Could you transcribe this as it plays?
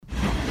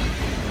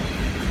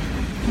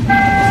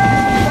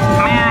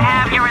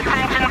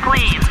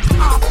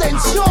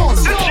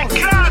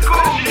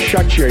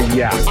Shut your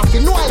yap.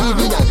 You know I live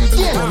in a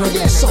game already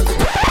or something.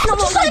 No,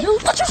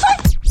 what you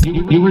say?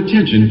 Your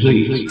attention,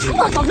 please. Come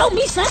on, don't know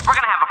me, son. We're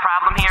gonna have a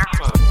problem here.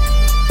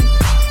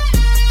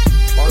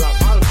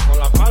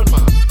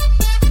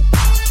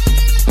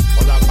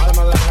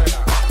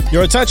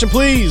 Your attention,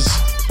 please.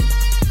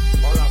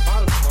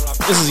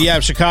 This is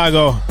Yab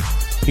Chicago.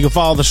 You can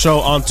follow the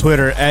show on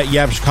Twitter at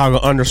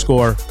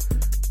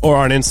YabChicago_ or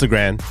on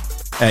Instagram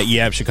at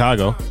Yab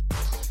Chicago.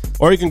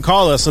 Or you can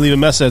call us and leave a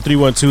message at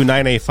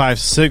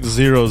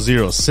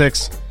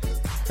 312-985-6006.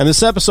 And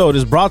this episode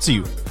is brought to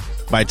you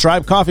by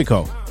Tribe Coffee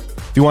Co.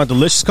 If you want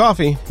delicious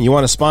coffee and you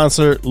want to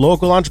sponsor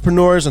local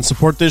entrepreneurs and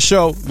support this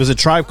show, visit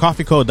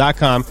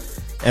tribecoffeeco.com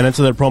and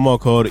enter the promo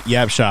code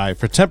YABSHI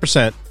for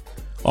 10%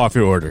 off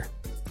your order.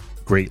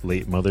 Great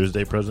late Mother's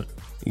Day present.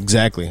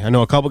 Exactly. I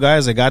know a couple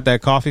guys that got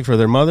that coffee for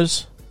their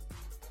mothers,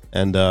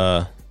 and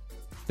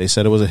they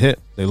said it was a hit.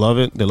 They love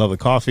it. They love the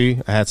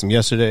coffee. I had some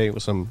yesterday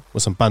with some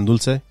pan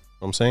dulce. You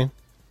know what I'm saying?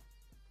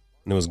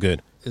 And it was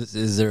good.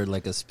 Is there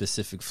like a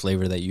specific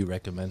flavor that you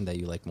recommend that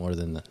you like more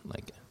than the,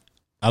 like?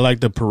 I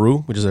like the Peru,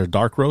 which is their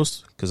dark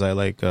roast, because I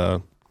like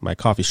my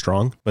coffee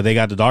strong. But they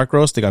got the dark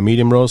roast. They got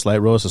medium roast,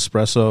 light roast,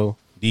 espresso,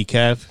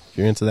 decaf. If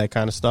you're into that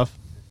kind of stuff,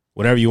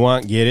 whatever you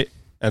want, get it.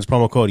 That's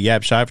promo code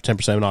YABSHI for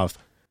 10% off.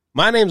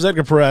 My name's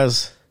Edgar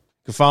Perez.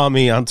 You can follow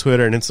me on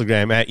Twitter and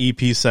Instagram at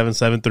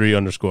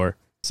EP773_.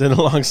 Sitting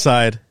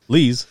alongside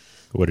Lee's.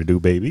 What it do,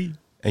 baby?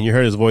 And you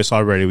heard his voice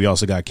already. We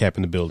also got Cap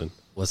in the building.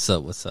 What's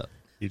up? What's up?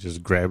 He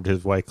just grabbed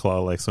his White Claw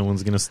like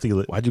someone's going to steal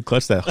it. Why'd you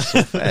clutch that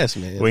so fast,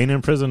 man? We ain't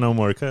in prison no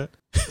more, cut.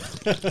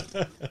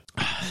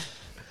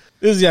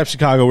 This is Yap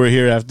Chicago. We're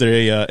here after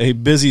a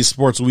busy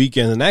sports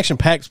weekend, an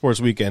action-packed sports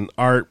weekend.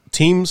 Our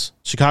teams,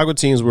 Chicago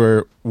teams,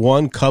 were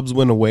one Cubs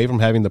win away from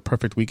having the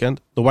perfect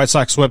weekend. The White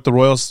Sox swept the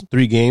Royals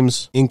 3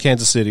 games in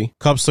Kansas City.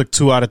 Cubs took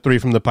 2 out of 3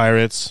 from the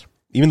Pirates.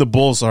 Even the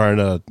Bulls are on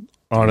a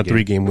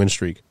 3-game win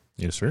streak.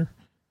 Yes, sir.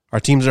 Our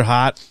teams are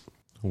hot.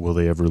 Will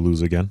they ever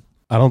lose again?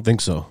 I don't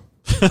think so.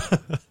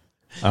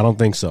 I don't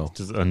think so.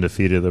 Just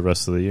undefeated the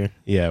rest of the year?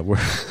 Yeah,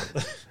 we're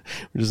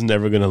just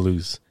never going to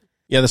lose.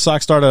 Yeah, the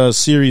Sox start a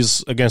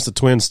series against the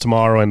Twins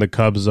tomorrow, and the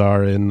Cubs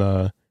are in,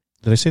 did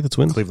I say the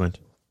Twins? Cleveland.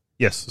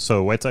 Yes,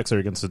 so White Sox are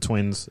against the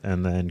Twins,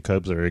 and then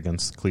Cubs are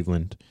against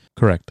Cleveland.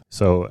 Correct.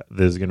 So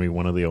this is going to be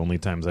one of the only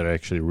times that I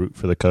actually root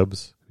for the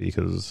Cubs,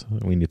 because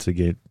we need to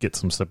get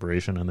some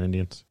separation on the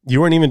Indians.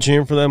 You weren't even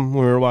cheering for them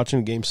when we were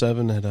watching Game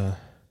 7 at...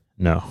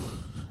 No.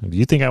 Do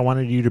you think I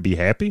wanted you to be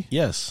happy?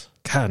 Yes.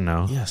 God,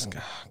 no. Yes,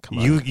 God, come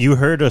on. You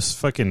heard us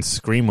fucking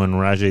scream when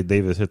Rajai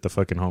Davis hit the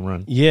fucking home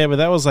run. Yeah, but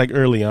that was like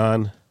early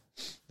on.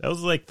 That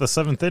was like the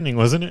 7th inning,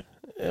 wasn't it?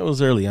 It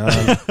was early on.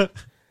 I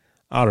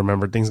don't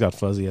remember. Things got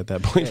fuzzy at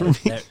that point for me.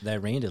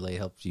 That rain delay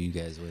helped you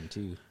guys win,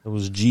 too. It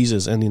was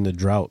Jesus ending the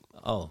drought.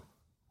 Oh.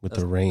 With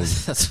the rain.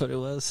 That's what it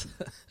was?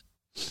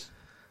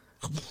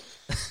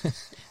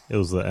 It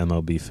was the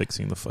MLB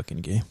fixing the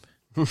fucking game.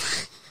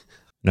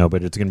 No,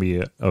 but it's going to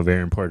be a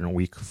very important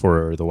week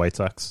for the White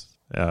Sox.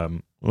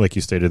 Like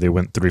you stated, they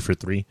went 3 for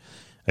 3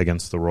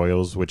 against the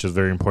Royals, which is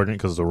very important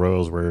because the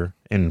Royals were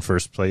in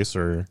first place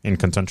or in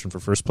contention for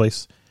first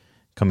place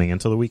coming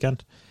into the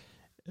weekend.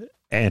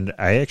 And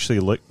I actually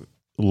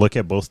look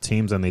at both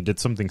teams, and they did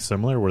something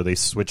similar where they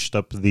switched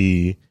up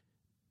the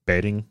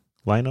batting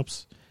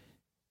lineups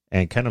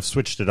and kind of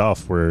switched it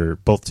off, where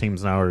both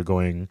teams now are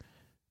going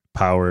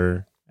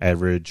power,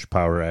 average,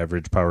 power,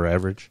 average, power,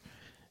 average.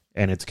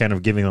 And it's kind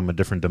of giving them a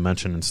different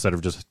dimension instead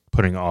of just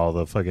putting all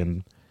the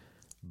fucking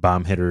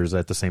bomb hitters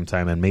at the same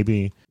time. And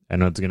maybe, I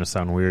know it's going to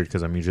sound weird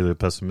because I'm usually the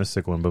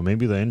pessimistic one, but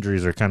maybe the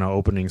injuries are kind of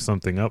opening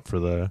something up for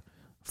the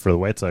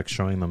White Sox,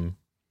 showing them,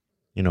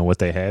 you know, what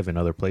they have in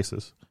other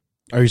places.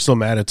 Are you still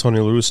mad at Tony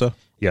La Russa?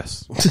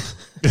 Yes.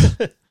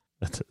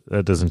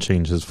 That doesn't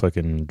change his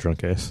fucking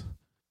drunk ass.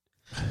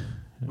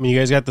 I mean, you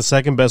guys got the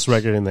second best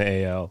record in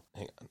the AL.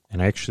 Hang on.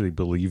 And I actually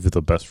believe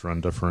the best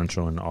run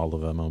differential in all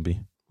of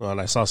MLB. Well,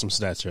 and I saw some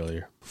stats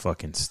earlier.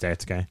 Fucking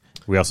stats guy.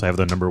 We also have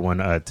the number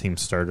 1 team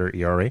starter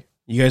ERA.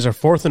 You guys are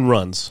 4th in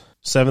runs,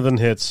 7th in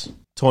hits,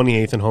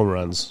 28th in home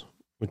runs,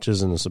 which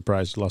isn't a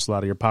surprise. You lost a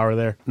lot of your power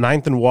there.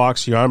 9th in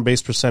walks, your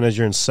on-base percentage,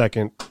 you're in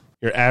 2nd.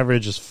 Your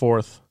average is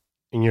 4th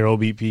in your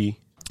OBP.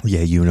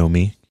 Yeah, you know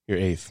me. You're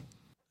 8th.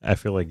 I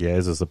feel like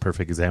Yaz is the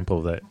perfect example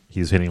of that.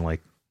 He's hitting like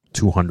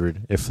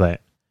 200, if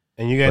that.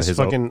 And you guys his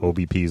fucking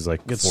OBP is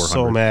like get 400.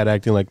 so mad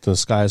acting like the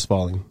sky is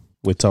falling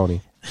with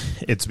Tony.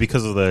 It's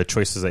because of the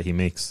choices that he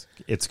makes.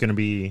 It's going to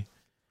be...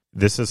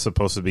 This is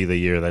supposed to be the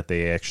year that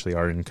they actually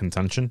are in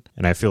contention,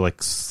 and I feel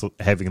like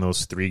having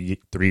those 3,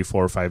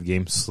 4, 5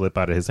 games slip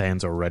out of his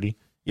hands already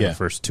in the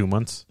first 2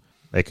 months,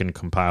 they can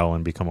compile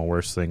and become a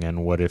worse thing.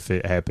 And what if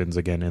it happens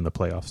again in the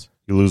playoffs?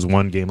 You lose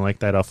one game like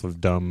that off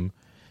of dumb,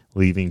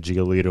 leaving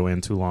Giolito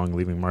in too long,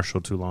 leaving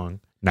Marshall too long,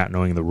 not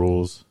knowing the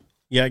rules.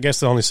 Yeah, I guess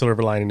the only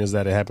silver lining is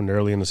that it happened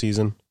early in the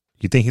season.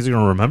 You think he's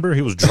going to remember?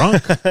 He was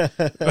drunk.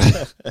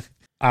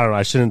 I don't know.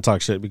 I shouldn't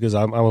talk shit because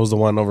I was the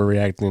one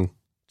overreacting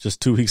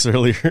just 2 weeks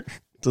earlier.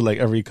 to like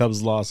every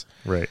Cubs loss.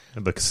 Right.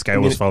 The sky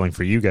was falling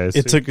for you guys.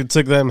 It too.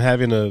 took them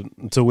having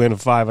to win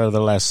 5 out of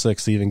the last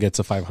 6 to even get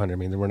to 500. I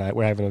mean,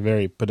 we're having a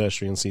very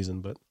pedestrian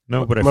season, but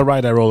No, but I'm gonna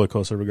ride that roller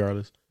coaster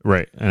regardless.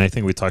 Right. And I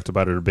think we talked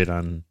about it a bit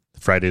on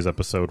Friday's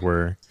episode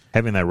where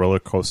having that roller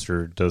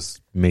coaster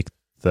does make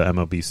the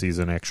MLB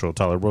season actual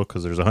tolerable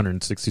because there's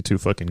 162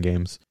 fucking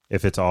games.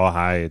 If it's all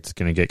high, it's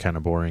going to get kind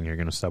of boring. You're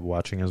going to stop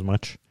watching as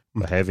much.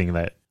 But having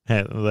that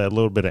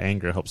little bit of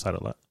anger helps out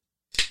a lot.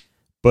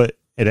 But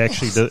it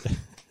actually does.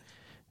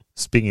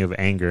 Speaking of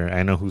anger,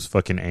 I know who's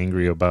fucking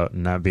angry about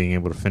not being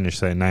able to finish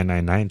that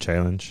 999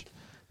 challenge.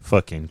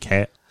 Fucking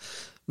cat.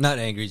 Not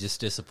angry,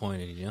 just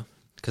disappointed, you know?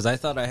 Because I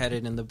thought I had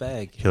it in the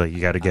bag. You're like, you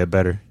got to get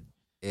better.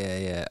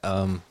 Yeah.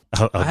 I'll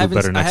I do better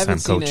next time, I haven't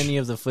seen coach. any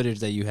of the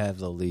footage that you have,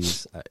 though,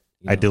 Lees.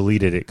 I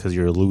deleted it because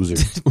you're a loser.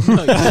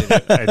 No, you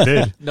didn't. I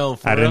did. No,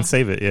 for I real? didn't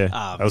save it. Yeah,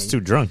 Ah, I was man. too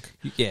drunk.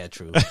 Yeah,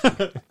 true.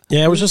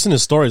 Yeah, it was just in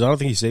his stories. I don't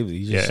think he saved it.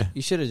 He just, Yeah,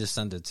 You should have just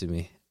sent it to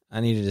me. I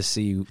needed to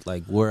see,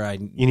 like, where I...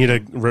 You need to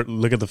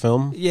look at the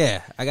film.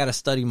 Yeah, I got to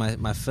study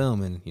my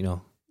film and, you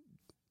know...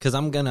 Because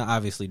I'm going to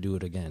obviously do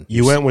it again.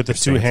 You went with the You're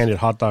saying- 2-handed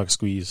hot dog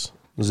squeeze.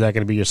 Is that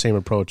going to be your same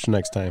approach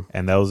next time?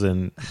 and that was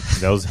in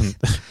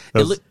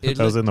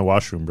the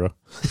washroom, bro.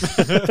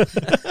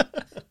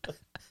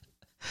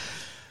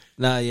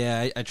 Nah,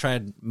 yeah, I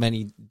tried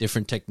many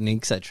different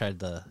techniques. I tried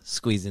the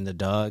squeezing the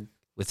dog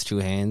with 2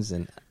 hands,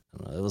 and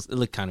I don't know, it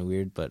looked kind of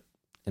weird, but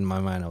in my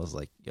mind, I was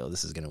like, "Yo,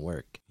 this is gonna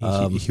work."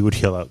 He would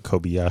yell out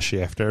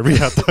Kobayashi after every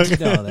hot dog.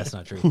 No, that's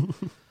not true.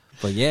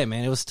 But yeah,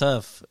 man, it was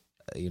tough.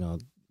 You know,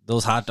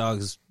 those hot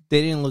dogs,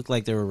 they didn't look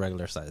like they were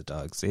regular sized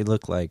dogs. They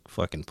looked like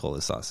fucking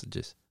Polish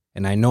sausages.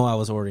 And I know I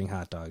was ordering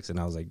hot dogs, and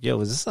I was like, "Yo,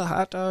 is this a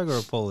hot dog or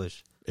a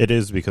Polish?" It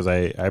is because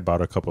I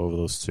bought a couple of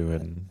those too,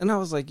 and And I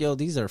was like, "Yo,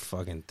 these are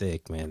fucking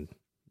thick, man.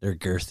 They're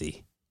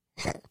girthy."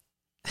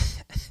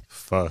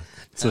 fuck.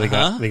 So they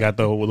got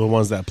the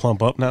ones that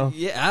plump up now.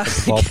 Yeah, I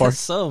ballpark? guess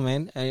so,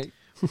 man.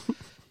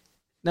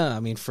 No, I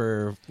mean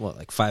for what,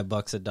 like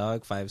 $5 a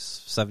dog,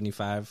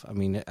 $5.75. I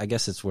mean, I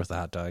guess it's worth a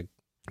hot dog.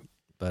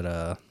 But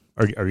Are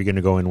you going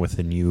to go in with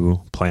a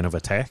new plan of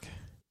attack?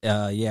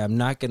 yeah, I'm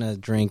not gonna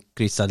drink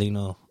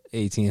Cristalino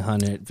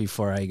 1800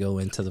 before I go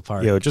into the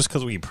park. Yo, just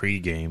because we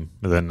pregame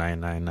the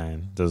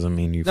 999 doesn't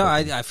mean you. No,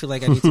 I feel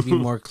like I need to be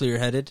more clear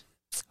headed.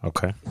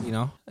 Okay. You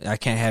know, I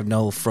can't have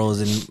no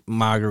frozen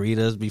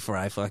margaritas before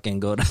I fucking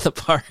go to the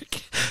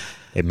park.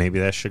 And maybe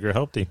that sugar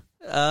helped you.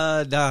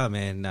 Nah,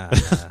 man, nah.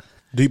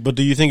 But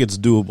do you think it's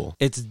doable?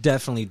 It's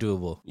definitely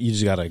doable. You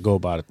just got to go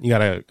about it. You got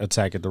to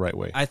attack it the right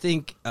way. I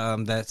think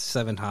that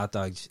 7 hot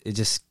dogs, it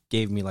just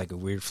gave me like a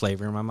weird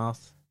flavor in my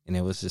mouth. And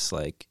it was just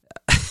like,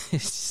 it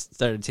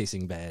started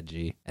tasting bad,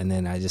 G. And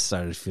then I just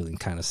started feeling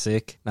kind of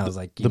sick. And I was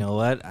like, you know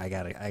what? I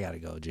gotta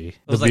go, G. It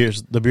was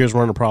The beers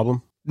weren't a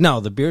problem?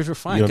 no, the beers were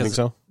fine. You don't think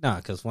so? No,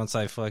 because once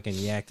I fucking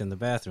yacked in the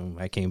bathroom,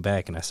 I came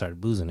back and I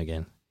started boozing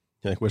again.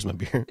 You're like, where's my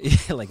beer?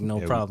 Yeah, like no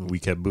Yeah, problem. We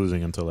kept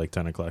boozing until like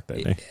 10 o'clock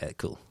that day. Yeah,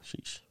 cool.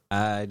 Sheesh.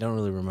 I don't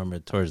really remember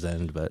it towards the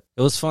end, but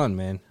it was fun,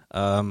 man.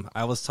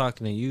 I was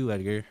talking to you,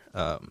 Edgar.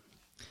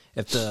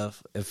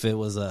 If it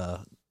was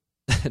 9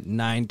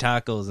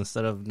 tacos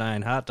instead of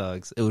 9 hot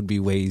dogs, it would be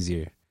way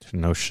easier.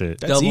 No shit.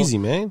 That's easy,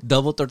 man.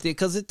 Double tortilla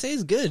because it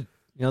tastes good.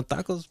 You know,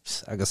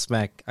 tacos. I could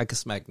smack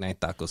 9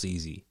 tacos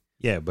easy.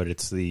 Yeah, but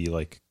it's the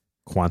like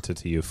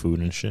quantity of food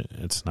and shit.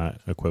 It's not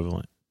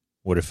equivalent.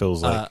 What it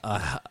feels like.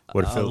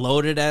 What it A feels.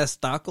 loaded ass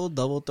taco,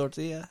 double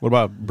tortilla. What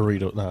about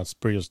burrito? No,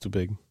 burrito's too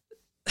big.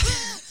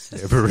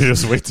 Yeah,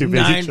 burritos way too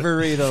big. 9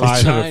 burritos.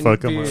 Five- trying to 9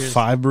 fuck 'em up. beers.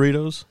 5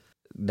 burritos?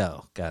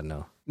 No, God,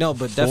 no. No,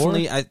 but 4?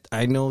 definitely,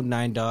 I know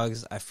 9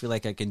 dogs. I feel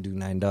like I can do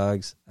 9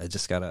 dogs. I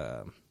just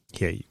gotta,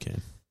 Yeah, you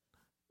can.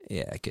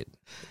 yeah, I could.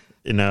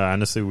 You know,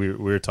 honestly, we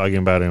were talking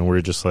about it, and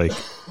we're just like,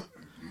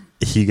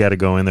 you got to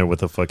go in there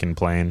with a fucking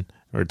plan.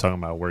 We're talking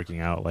about working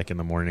out like in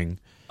the morning,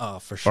 Oh,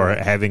 for sure. or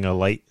having a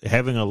light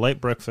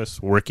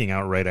breakfast, working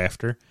out right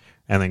after,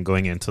 and then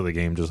going into the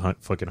game just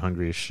fucking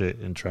hungry as shit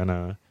and trying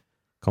to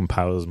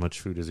compile as much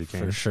food as you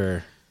can. For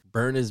sure.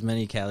 Burn as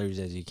many calories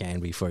as you can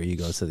before you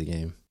go to the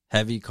game.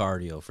 Heavy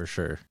cardio for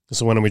sure.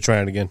 So when are we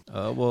trying it again?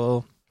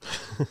 Well,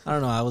 I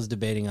don't know. I was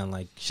debating on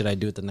like, should I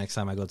do it the next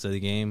time I go to the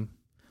game?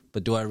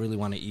 But do I really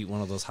want to eat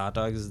one of those hot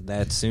dogs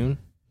that soon?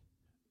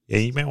 Yeah,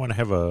 you might want to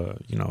have a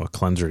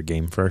cleanser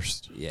game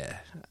first, Yeah,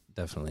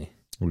 definitely.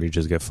 where you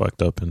just get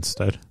fucked up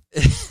instead.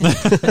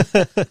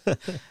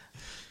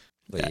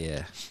 But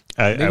yeah,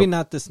 I maybe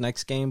not this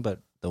next game, but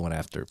the one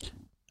after.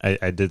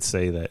 I did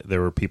say that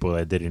there were people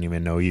that didn't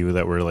even know you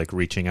that were like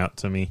reaching out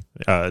to me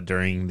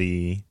during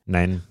the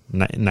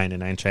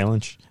 9-9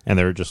 challenge, and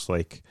they were just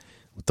like,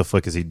 "What the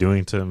fuck is he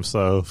doing to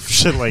himself?"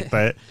 Shit like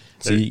that.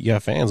 So you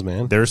got fans,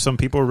 man. There are some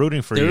people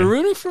rooting for They you. were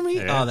rooting for me.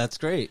 Yeah. Oh, that's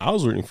great. I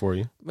was rooting for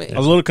you. Man, I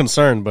was a little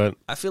concerned, but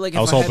I feel like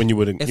I was hoping you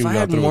wouldn't. If you I got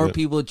had through more with it.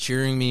 people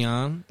cheering me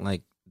on,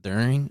 like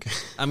during,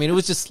 I mean, it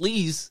was just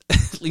Sleaze.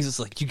 Sleaze was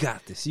like, "You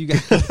got this. You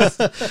got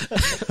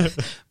this."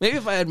 Maybe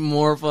if I had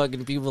more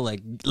fucking people,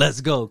 like,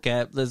 "Let's go,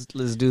 Cap. Let's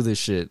do this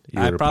shit."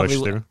 You would've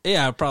pushed through?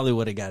 Yeah, I probably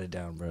would have got it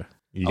down, bro.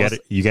 You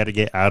got to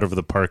get out of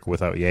the park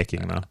without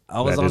yakking now.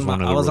 I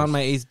was on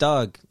my eighth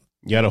dog.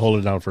 You got to hold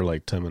it down for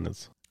like 10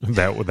 minutes.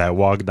 That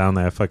walk down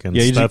that fucking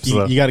Yeah, steps.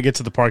 you got to get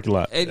to the parking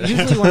lot. And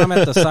usually when I'm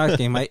at the Sox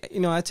game, I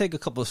take a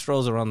couple of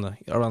strolls around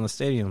the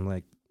stadium.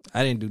 Like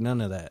I didn't do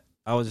none of that.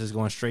 I was just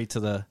going straight to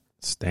the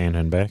stand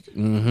and back.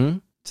 Mm-hmm.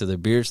 To the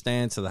beer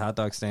stand, to the hot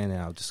dog stand, and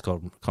I'll just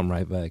come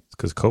right back.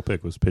 Because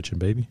Kopech was pitching,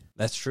 baby.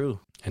 That's true.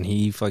 And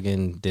he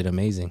fucking did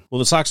amazing. Well,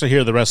 the Sox are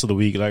here the rest of the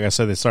week. Like I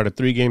said, they started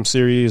 3-game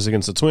series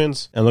against the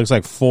Twins, and it looks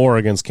like 4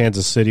 against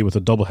Kansas City with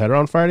a doubleheader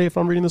on Friday, if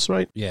I'm reading this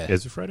right. Yeah.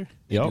 Is it Friday?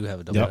 They do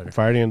have a doubleheader.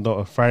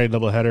 Friday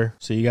doubleheader.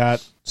 So you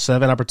got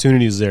 7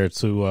 opportunities there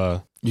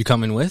to... You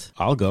coming with?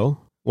 I'll go.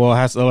 Well,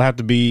 it'll have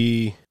to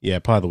be,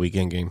 probably the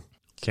weekend game.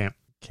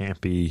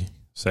 Can't be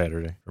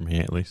Saturday for me,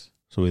 at least.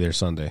 So we're there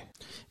Sunday.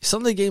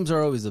 Sunday games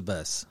are always the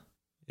best.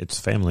 It's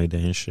family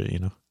day and shit, you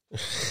know.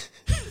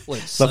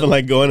 Wait, Nothing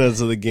like going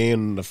into the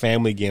game, the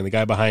family game. The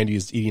guy behind you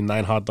is eating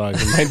 9 hot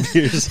dogs and 9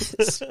 beers.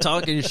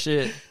 talking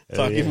shit.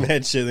 Talking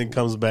mad shit, then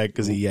comes back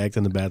because he yacked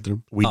in the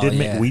bathroom. We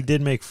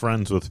did make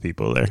friends with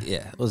people there.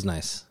 Yeah, it was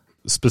nice.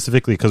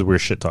 Specifically because we were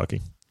shit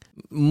talking.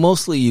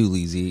 Mostly you,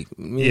 Lizzie.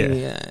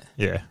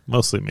 Yeah,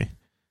 mostly me.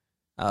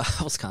 I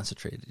was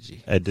concentrated,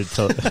 G. I did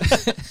tell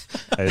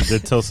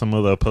some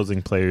of the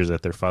opposing players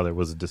that their father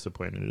was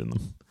disappointed in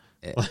them.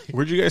 Yeah.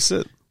 Where'd you guys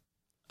sit?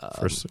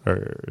 First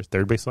or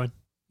third baseline?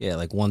 Yeah,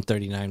 like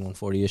 139,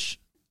 140-ish,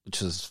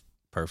 which was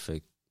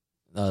perfect.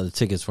 The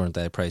tickets weren't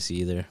that pricey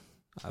either.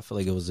 I feel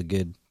like it was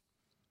good.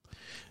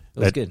 It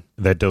was good.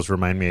 That does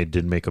remind me I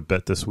did make a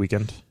bet this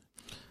weekend.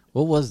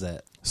 What was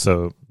that?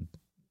 So,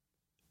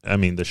 I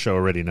mean, the show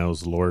already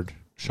knows Lord.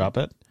 Shop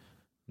it?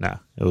 Nah,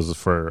 it was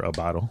for a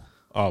bottle.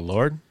 Oh,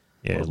 Lord?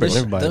 Yeah,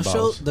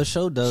 The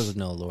show does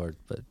know Lord,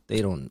 but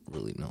they don't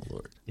really know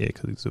Lord. Yeah,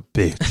 because he's a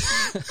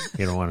bitch.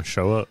 He don't want to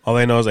show up. All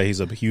I know is that he's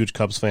a huge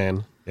Cubs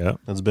fan. Yeah.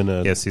 That's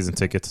been season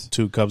tickets.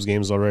 2 Cubs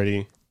games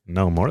already.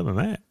 No, more than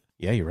that.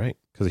 Yeah, you're right.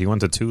 Because he went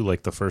to 2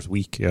 like the first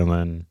week,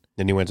 and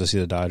then he went to see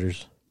the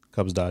Dodgers.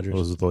 Cubs-Dodgers.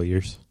 those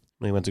lawyers.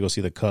 Then he went to go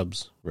see the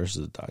Cubs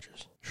versus the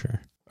Dodgers.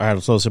 Sure. All right,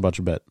 let's tell us about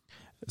your bet.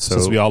 So,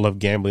 Since we all love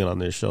gambling on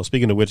this show.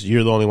 Speaking of which,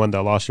 you're the only one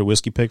that lost your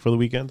whiskey pick for the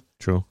weekend.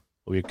 True.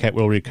 We'll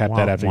recap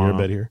that after your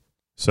bet here.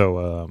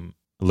 So,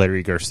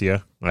 Larry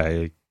Garcia,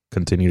 I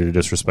continue to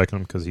disrespect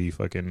him because he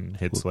fucking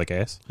hits like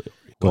ass.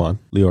 Go on.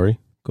 Leori,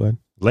 go ahead.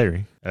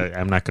 Larry.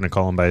 I'm not going to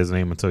call him by his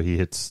name until he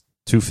hits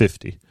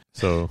 250.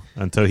 So,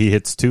 until he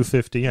hits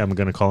 250, I'm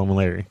going to call him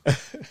Larry.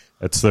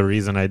 That's the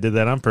reason I did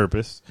that on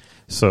purpose.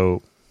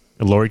 So,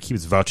 Lori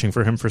keeps vouching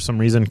for him for some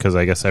reason because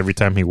I guess every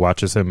time he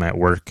watches him at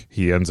work,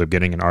 he ends up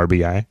getting an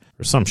RBI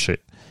or some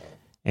shit.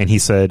 And he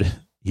said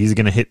he's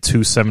going to hit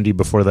 270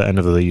 before the end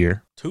of the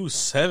year.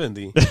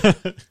 270?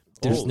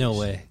 There's no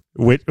way.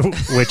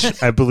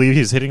 Which I believe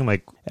he's hitting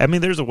like, I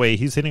mean, there's a way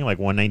he's hitting like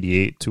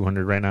 198,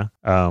 200 right now.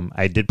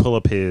 I did pull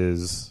up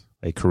his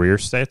career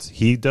stats.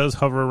 He does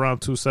hover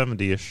around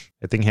 270-ish.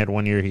 I think he had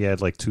one year he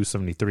had like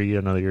 273,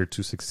 another year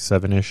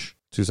 267-ish,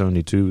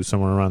 272,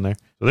 somewhere around there.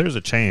 So there's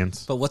a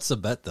chance. But what's the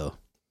bet, though?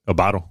 A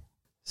bottle.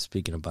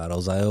 Speaking of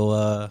bottles, I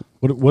owe...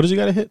 What does he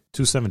got to hit?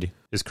 270.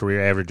 His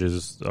career average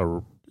is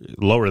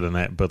lower than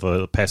that, but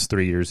the past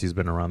 3 years he's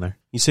been around there.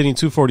 He's hitting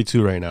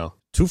 242 right now.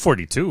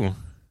 242?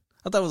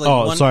 I thought it was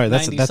like sorry,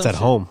 that's at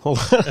home. Hold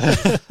on.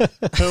 I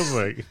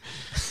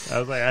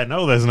was like, I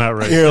know that's not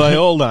right. You're like,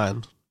 hold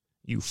on.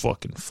 You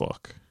fucking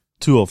fuck.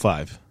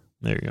 205.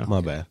 There you go.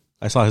 My bad.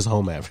 I saw his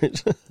home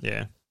average.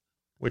 Yeah.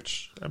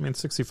 Which, I mean,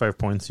 65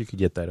 points, you could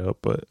get that up,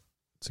 but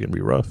it's going to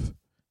be rough.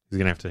 He's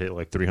going to have to hit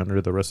like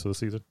 300 the rest of the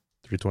season.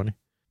 320.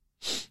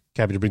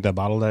 Happy to bring that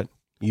bottle that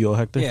you owe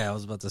Hector? Yeah, I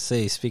was about to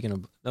say, speaking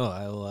of... No,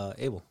 I owe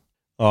Abel.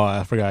 Oh,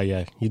 I forgot,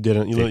 yeah. You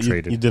didn't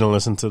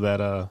listen to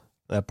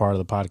that part of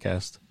the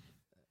podcast.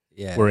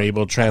 Yeah. We're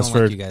able transferred... I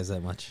don't like you guys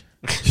that much.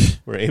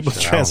 We're able to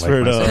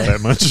transfer that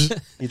much.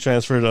 He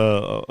transferred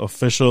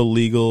official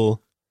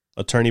legal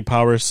attorney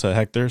powers to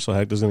Hector, so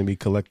Hector's going to be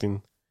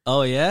collecting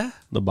Oh, yeah?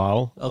 the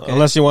bottle. Okay.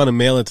 Unless you want to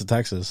mail it to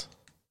Texas.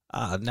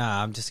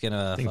 Nah, I'm just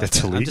gonna. I think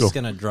that's illegal. I'm just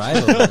gonna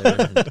drive over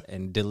there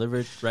and deliver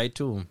it right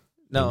to him.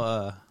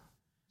 No,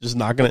 just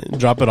not gonna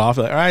drop it off.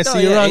 Like, all right, no,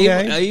 see you around,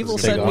 guy. Abel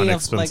Just take sent me an a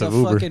expensive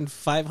Uber. fucking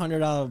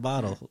 $500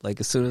 bottle. Like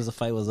as soon as the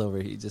fight was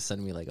over, he just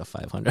sent me like a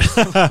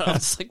 $500. I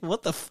was like,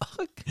 what the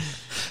fuck?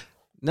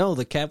 No,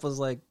 the cap was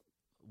like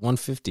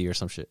 $150 or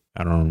some shit.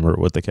 I don't remember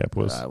what the cap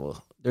was.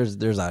 Well,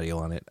 there's audio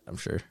on it, I'm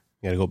sure.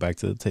 You got to go back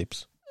to the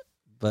tapes.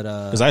 But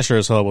because I sure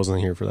as hell wasn't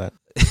here for that.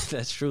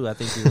 That's true. I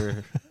think you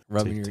were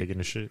rubbing your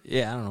taking a shit.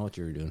 Yeah, I don't know what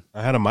you were doing.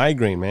 I had a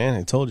migraine, man.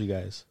 I told you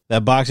guys.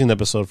 That boxing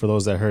episode, for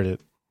those that heard it,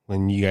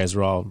 when you guys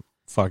were all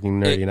fucking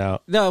nerding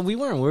out. No, we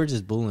weren't. We were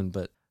just bullying,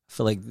 but I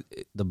feel like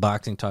the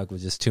boxing talk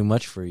was just too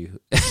much for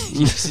you.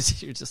 You're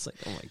just like,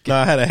 oh my God. No,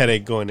 I had a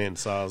headache going in,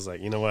 so I was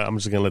like, you know what? I'm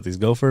just going to let these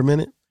go for a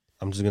minute.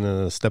 I'm just going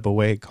to step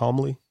away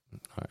calmly.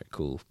 All right,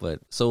 cool. But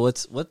so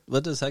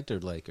what does Hector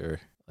like, or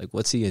like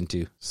what's he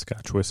into?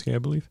 Scotch whiskey, I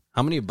believe.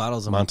 How many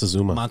bottles of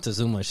Montezuma.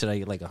 Montezuma should I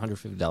get? Like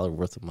 $150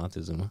 worth of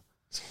Montezuma?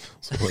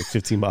 So like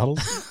 15 bottles?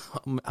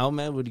 How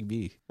mad would he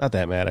be? Not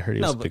that mad. I heard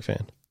he was a big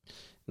fan.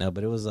 No,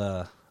 but it was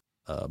a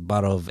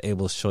bottle of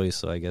Abel's Choice,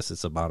 so I guess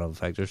it's a bottle of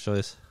Hector's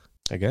Choice.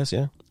 I guess,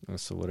 yeah.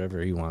 So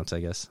whatever he wants,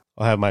 I guess.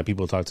 I'll have my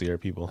people talk to your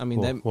people. I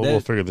mean, we'll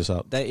figure this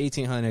out. That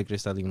 1800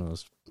 Cristalino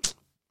was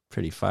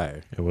pretty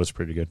fire. It was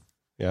pretty good.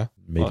 Yeah,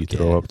 Made you Fuck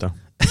throw yeah. up though.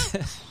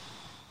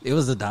 It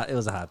was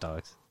the hot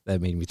dogs that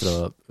made me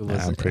throw up. It Nah,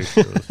 was I'm pretty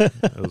sure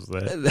it was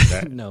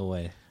that. no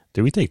way.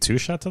 Did we take 2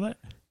 shots of that?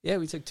 Yeah,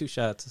 we took 2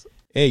 shots.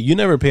 Hey, you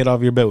never paid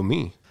off your bet with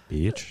me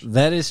Bitch.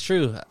 That is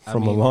true.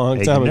 from a long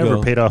Hey, time you ago.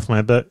 never paid off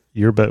my bet.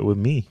 Your bet with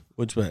me.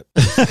 Which bet?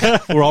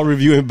 We're all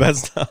reviewing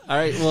bets now. All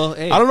right, well,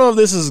 hey, I don't know if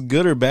this is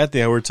good or bad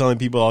thing. We're telling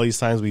people all these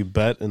times we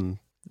bet and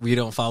we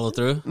don't follow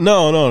through.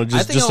 no, I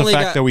just think I the only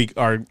fact got- that we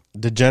are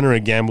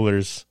degenerate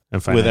gamblers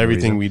And find with out a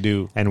everything reason. we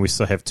do. And we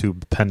still have 2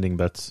 pending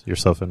bets,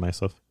 yourself and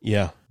myself.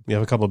 Yeah, we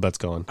have a couple of bets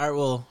going. All right,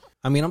 well,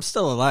 I mean, I'm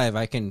still alive.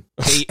 I can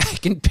pay, I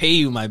can pay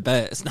you my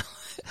bet. It's not,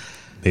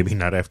 Maybe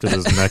not after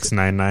this next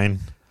 9-9.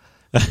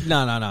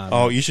 no.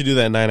 Oh, you should do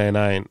that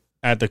 999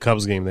 at the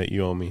Cubs game that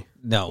you owe me.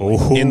 No way.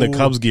 Oh. In the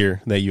Cubs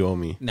gear that you owe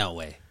me. No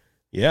way.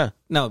 Yeah.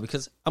 No,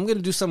 because I'm going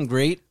to do something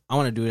great. I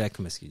want to do it at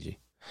Comiskey, G.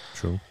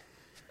 True.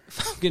 If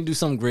I'm going to do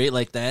something great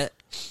like that,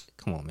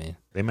 come on, man.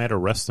 They might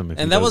arrest him if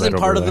he And that does wasn't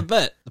part over of the there.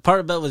 bet. The part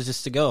of the bet was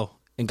just to go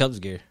in Cubs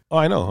gear. Oh,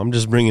 I know. I'm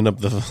just bringing up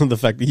the the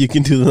fact that you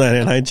can do the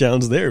 999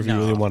 challenge there if you No,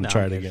 really want to no,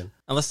 try it dude. again.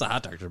 Unless the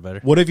hot dogs are better.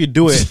 What if you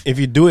do it? If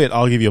you do it,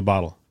 I'll give you a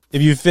bottle.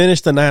 If you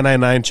finish the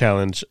 999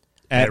 challenge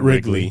at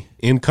Wrigley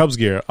in Cubs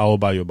gear, I will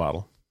buy you a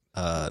bottle.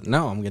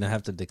 No, I'm going to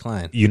have to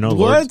decline. You know,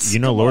 What?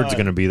 Come Lord's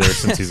going to be there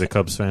since he's a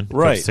Cubs fan.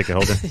 Right. Cubs ticket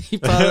holder. He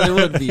probably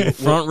would be.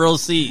 Front row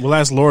seat. We'll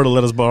ask Laura to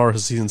let us borrow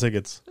his season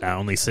tickets. I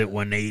only sit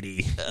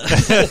 180.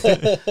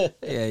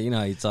 Yeah, you know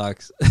how he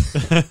talks.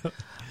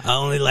 I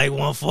only like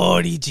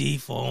 140, G,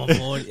 for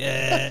 140.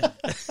 Yeah.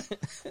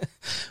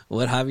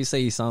 What Javi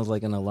say? He sounds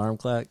like an alarm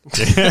clock.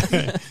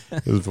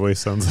 His voice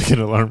sounds like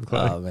an alarm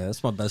clock. Oh, man.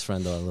 That's my best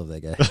friend, though. I love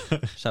that guy.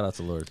 Shout out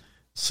to Lord.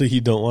 So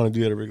you don't want to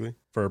do that at Wrigley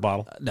for a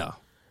bottle? No.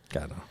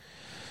 God, no.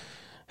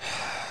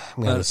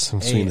 I'm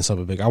seeing this up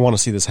a bit. I want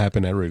to see this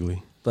happen at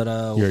Wrigley. But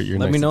Your let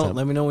next me know. attempt.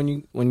 Let me know when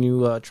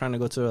you trying to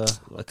go to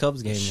a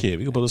Cubs game. Shit,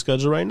 we can pull the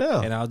schedule right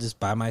now. And I'll just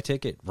buy my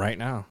ticket right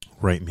now.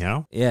 Right,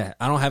 meow. Yeah,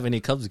 I don't have any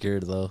Cubs gear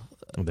though.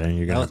 Then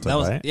you're going to have to that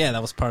was buy it. yeah,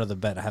 that was part of the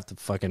bet. I have to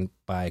fucking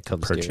buy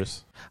Cubs gear.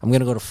 Purchase. I'm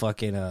gonna go to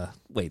fucking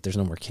wait. There's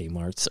no more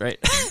Kmart's, right?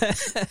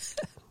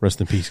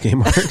 Rest in peace,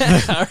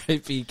 Kmart.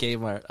 R.I.P.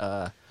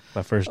 Kmart.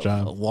 My first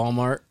job.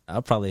 Walmart.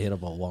 I'll probably hit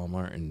up a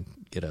Walmart and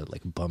get a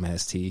like bum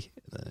ass tee.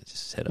 And then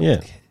just hit up.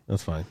 Yeah,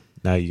 that's fine.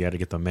 Now you got to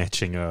get the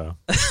matching. No,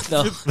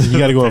 You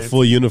got to go in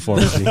full uniform.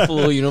 I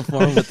full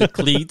uniform with the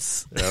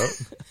cleats.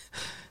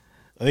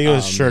 think it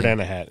was a shirt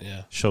and a hat.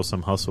 Yeah, Show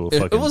some hustle. It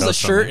fucking was a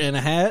dust on shirt it. and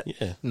a hat.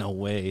 yeah, No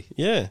way.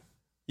 yeah.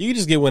 You can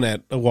just get one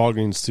at a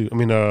Walgreens too. I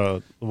mean,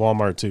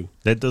 Walmart too.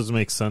 That does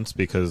make sense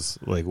because,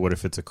 like, what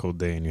if it's a cold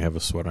day and you have a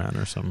sweater on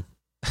or something,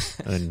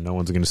 and no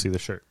one's going to see the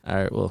shirt? All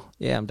right. Well,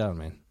 yeah, I'm down,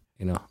 man.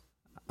 You know,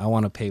 I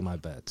want to pay my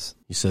bets.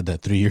 You said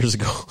that 3 years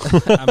ago.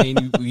 I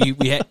mean,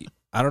 we had.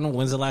 I don't know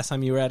when's the last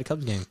time you were at a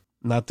Cubs game.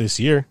 Not this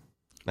year.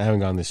 I haven't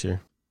gone this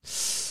year.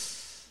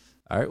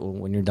 All right. Well,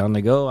 when you're down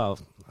to go,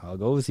 I'll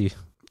go with you.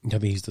 I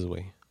think he's this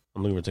way.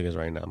 I'm looking for tickets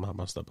right now. I'm on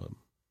StubHub.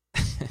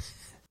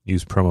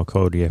 Use promo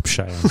code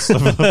YEPSHY on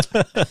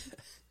stuff.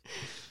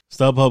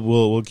 StubHub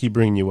will keep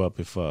bringing you up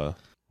if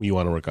you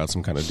want to work out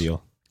some kind of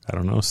deal. I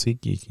don't know.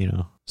 SeatGeek, you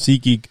know.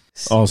 SeatGeek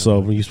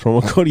also use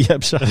promo code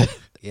YEPSHY.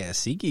 Yeah,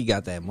 Siki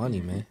got that money,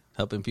 man,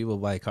 helping people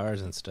buy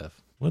cars and stuff.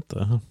 What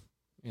the hell?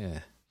 Yeah,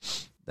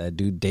 that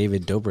dude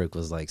David Dobrik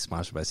was like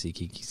sponsored by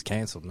SeatGeek. He's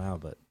canceled now,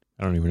 but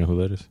I don't even know who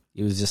that is.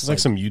 he was just It's like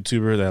some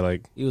YouTuber that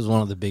like he was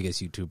one of the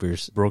biggest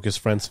YouTubers. broke his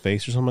friend's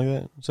face or something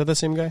like that. Is that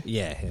same guy?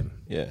 Yeah,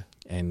 him. Yeah.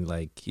 And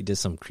like he did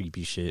some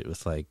creepy shit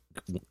with like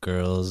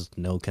girls,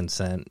 no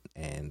consent,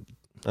 and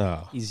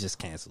Oh. he's just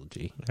canceled.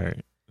 G. All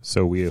right.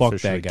 So we Fuck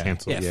officially that guy.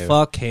 canceled. Yeah,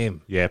 fuck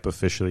him. Yap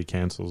officially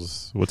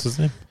cancels. What's his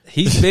name?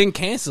 He's been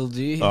canceled,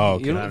 G. Oh,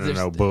 okay. You I don't there's-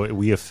 know, but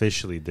we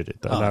officially did it,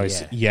 though. Oh, now yeah.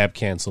 he's Yap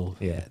canceled.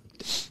 Yeah,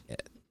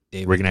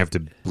 David. We're going to have to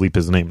bleep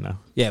his name now.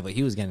 Yeah, but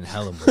he was getting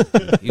hella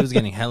money. He was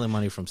getting hella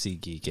money from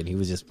SeatGeek, and he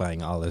was just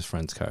buying all his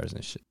friends' cars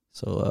and shit.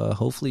 So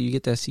hopefully you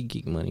get that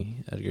SeatGeek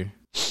money, Edgar.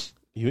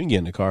 You ain't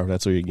getting a car if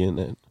that's what you're getting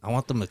at. I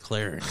want the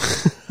McLaren.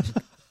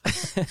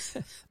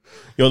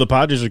 Yo, the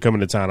Padres are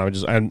coming to town.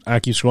 I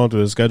keep scrolling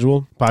through the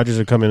schedule. Padres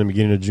are coming in the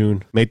beginning of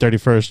June. May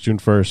 31st, June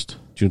 1st,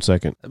 June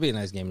 2nd. That'd be a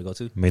nice game to go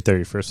to. May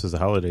 31st is a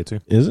holiday, too.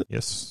 Is it?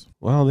 Yes.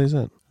 What holiday is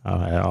that?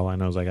 All I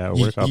know is I got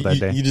to work off that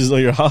day. You just know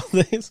your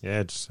holidays?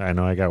 Yeah, I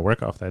know I got to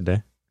work off that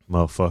day.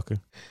 Motherfucker.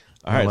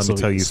 All right, Let so me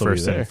tell you so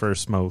first you're there. and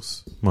first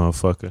most,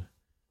 motherfucker,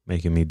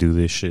 making me do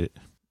this shit.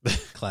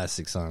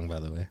 Classic song, by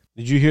the way.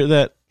 Did you hear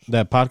that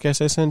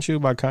podcast I sent you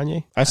about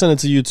Kanye? I sent it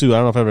to you too. I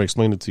don't know if I ever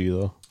explained it to you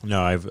though.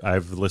 No,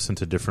 I've listened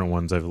to different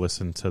ones. I've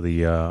listened to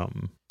the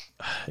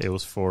it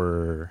was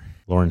for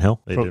Lauryn Hill.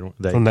 They From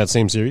did that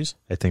same series?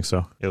 I think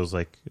so. It was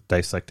like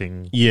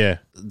dissecting. Yeah.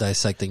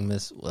 Dissecting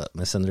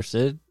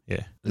misunderstood. Yeah,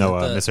 Is no,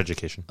 it the-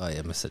 miseducation. Oh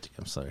yeah, miseducation.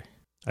 I'm sorry.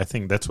 I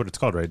think that's what it's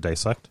called, right?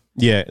 Dissect.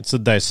 Yeah, it's to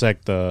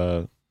dissect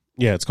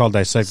Yeah, it's called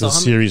Dissect. So It's a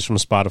how series from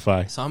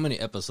Spotify. So how many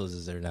episodes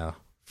is there now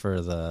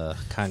for the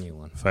Kanye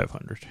one?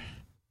 500.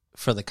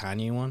 For the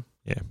Kanye one?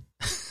 Yeah.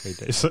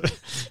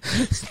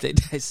 They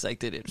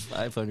dissected it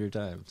 500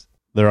 times.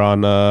 They're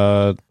on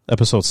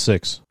episode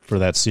 6 for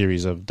that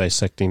series of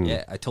dissecting.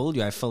 Yeah, I told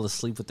you I fell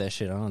asleep with that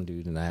shit on,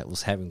 dude, and I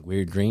was having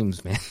weird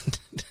dreams, man.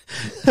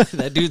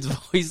 That dude's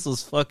voice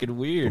was fucking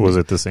weird. Was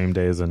it the same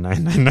day as a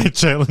 999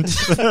 challenge?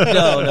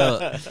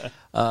 No.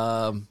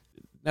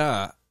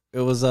 Nah, it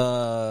was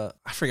I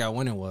forgot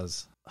when it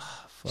was.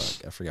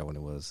 I forgot when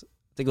it was.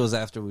 I think it was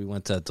after we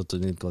went to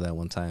Totonilco that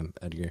one time,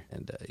 Edgar.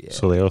 And yeah.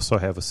 So they also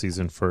have a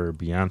season for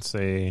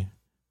Beyonce,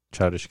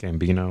 Childish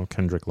Gambino,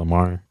 Kendrick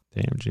Lamar.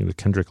 Damn, gee, the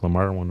Kendrick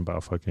Lamar one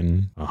about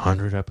fucking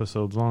 100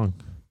 episodes long.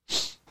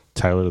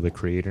 Tyler, the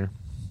Creator.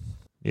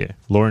 Yeah,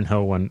 Lauryn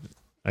Hill one.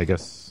 I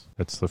guess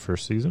that's the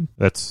first season.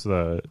 That's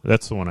the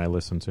one I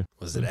listened to.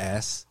 Was it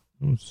ass?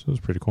 It was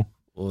pretty cool.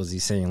 What was he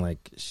saying?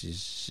 Like she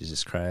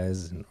just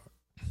cries and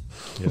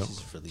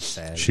she's really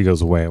sad. She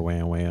goes way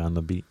on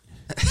the beat.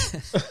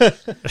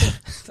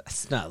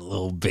 That's not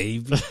Lil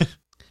Baby.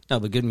 No,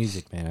 but good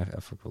music, man. I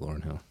fuck with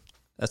Lauryn Hill.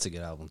 That's a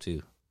good album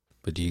too.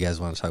 But do you guys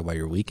want to talk about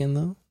your weekend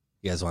though?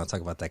 You guys want to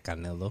talk about that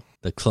Canelo,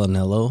 the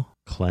Clanello?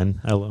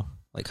 Clenello.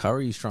 Like, how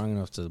are you strong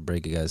enough to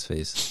break a guy's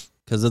face?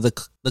 Because of the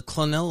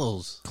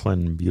Clanellos.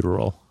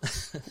 Clenbuterol.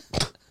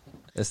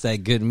 That's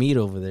that good meat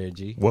over there,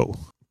 G. Whoa.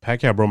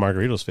 Pacquiao broke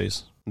Margarito's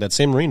face. That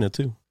same arena,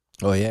 too.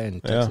 Oh, yeah,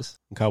 in Texas.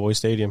 In Cowboy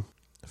Stadium.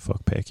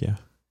 Fuck Pacquiao.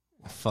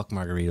 Fuck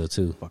Margarito,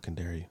 too. Fucking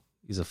dare you.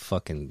 He's a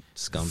fucking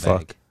scumbag.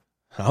 Fuck.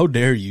 How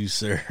dare you,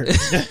 sir?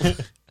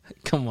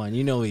 Come on,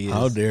 you know he is.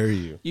 How dare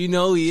you? You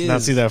know he is.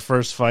 Not see that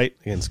first fight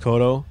against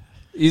Cotto?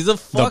 He's a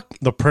fuck.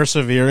 The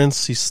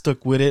perseverance, he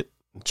stuck with it,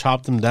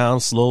 chopped him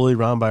down slowly,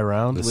 round by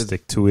round. The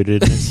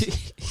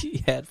stick-to-itedness.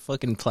 He had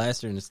fucking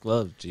plaster in his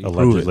glove, G.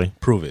 Allegedly.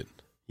 Prove it.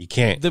 You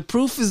can't. The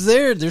proof is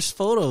there. There's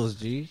photos,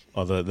 G.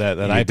 Oh, that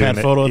You iPad doing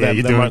it? photo, Yeah,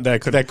 you doing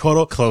that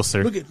Cotto.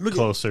 Closer. Look at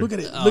Closer. Look at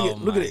it. Oh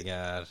Look at my it.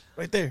 God.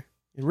 Right there.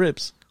 It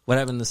rips. What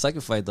happened in the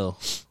second fight, though?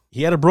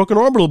 He had a broken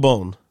orbital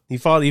bone. He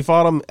fought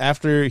him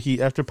after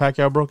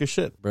Pacquiao broke his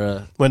shit.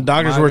 Bruh. When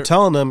doctors were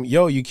telling him,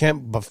 "Yo, you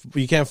can't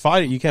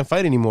fight it. You can't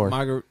fight anymore."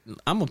 I'm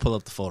going to pull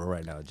up the photo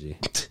right now, G,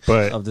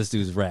 But of this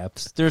dude's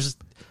raps.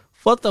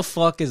 What the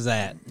fuck is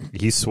that?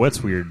 he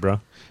sweats weird, bro.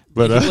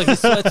 But Like he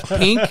sweats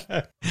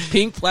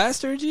pink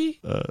plaster, G?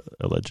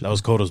 allegedly. That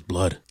was Cotto's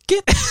blood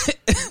Get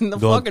in the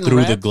going fucking through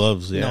raps? the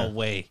gloves. Yeah, No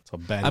way. So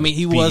bad. I mean,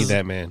 he beat was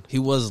that man. He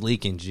was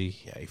leaking, G.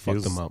 Yeah, he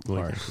fucked him up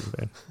hard.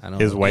 I know.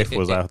 His wife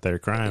was out there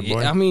crying,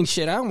 boy. I mean,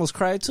 shit, I almost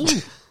cried too.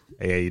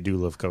 Yeah, you do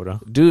love Cotto.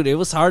 Dude, it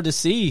was hard to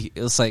see.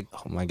 It was like,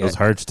 oh my It God. was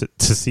hard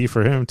to see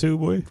for him, too,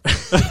 boy.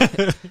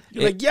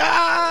 You're like,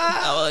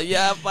 yeah, Oh,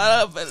 yeah,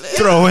 para,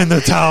 Throw in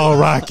the towel,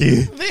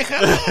 Rocky.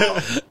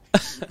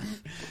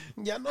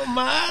 ya no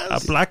más.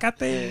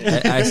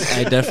 Aplácate.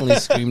 I definitely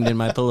screamed in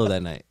my pillow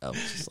that night. I was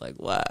just like,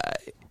 why?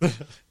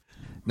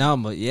 No,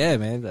 but yeah,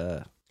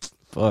 man.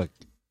 Fuck.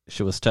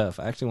 Shit was tough.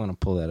 I actually want to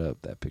pull that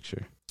up, that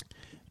picture.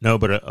 No,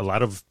 but a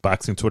lot of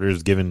boxing Twitter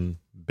is giving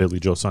Billy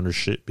Joe Saunders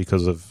shit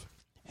because of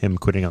him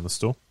quitting on the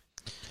stool.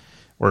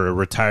 Or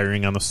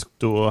retiring on the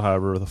stool,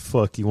 however the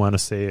fuck you want to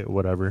say it,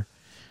 whatever.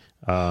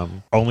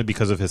 Only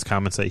because of his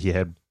comments that he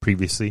had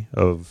previously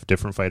of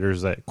different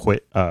fighters that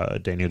quit.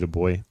 Daniel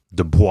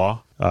Dubois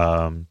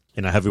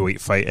in a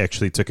heavyweight fight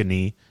actually took a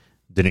knee,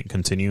 didn't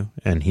continue,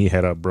 and he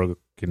had a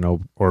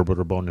broken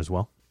orbital bone as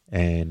well.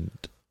 And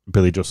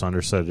Billy Joe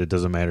Saunders said, it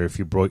doesn't matter if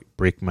you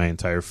break my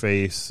entire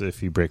face,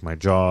 if you break my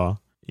jaw,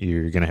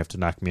 you're going to have to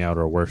knock me out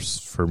or worse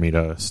for me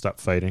to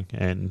stop fighting.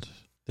 And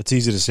It's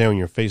easy to say when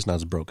your face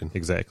not's broken.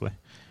 exactly.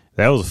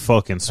 That was a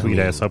fucking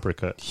sweet-ass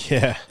uppercut.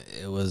 Yeah.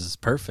 It was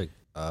perfect.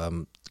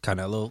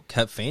 Canelo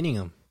kept feigning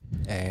him.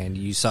 And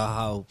you saw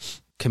how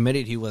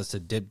committed he was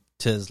to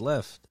his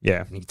left.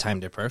 Yeah. And he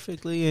timed it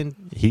perfectly. And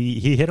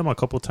He hit him a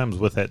couple times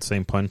with that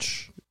same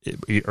punch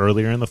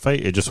earlier in the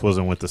fight. It just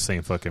wasn't with the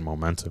same fucking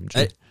momentum.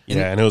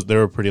 Yeah, and they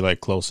were pretty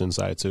like close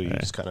inside too. You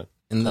just kind of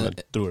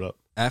threw it up.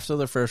 After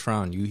the first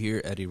round, you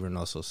hear Eddie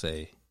Reynoso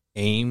say,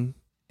 aim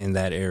in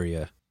that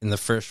area in the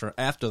first round,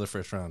 after the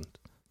first round.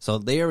 So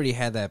they already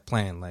had that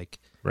plan, like,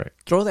 Right.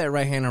 throw that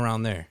right hand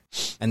around there.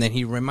 And then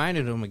he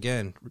reminded him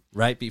again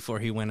right before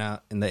he went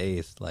out in the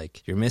eighth,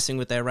 like, you're missing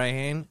with that right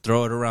hand,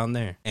 throw it around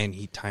there. And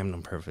he timed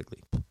him perfectly.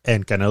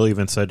 And Canelo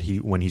even said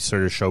when he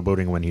started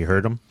showboating, when he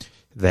heard him,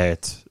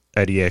 that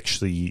Eddie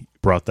actually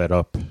brought that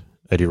up,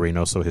 Eddie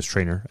Reynoso, his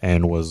trainer,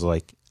 and was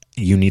like,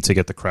 you need to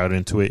get the crowd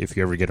into it if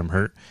you ever get him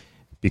hurt.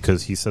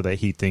 Because he said that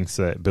he thinks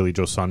that Billy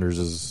Joe Saunders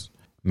is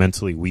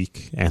mentally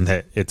weak and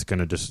that it's going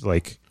to just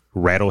like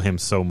rattle him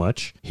so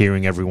much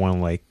hearing everyone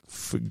like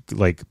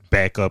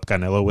back up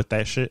Canelo with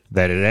that shit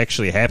that it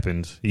actually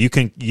happened. You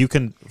can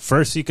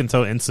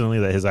tell instantly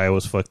that his eye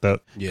was fucked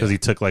up because he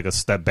took like a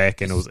step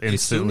back and it was instantly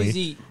as soon as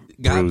he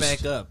got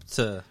bruised. back up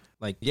to,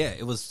 like, yeah,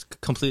 it was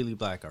completely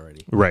black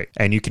already. Right.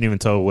 And you can even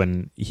tell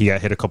when he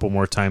got hit a couple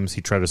more times,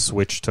 he tried to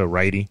switch to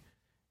righty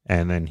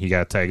and then he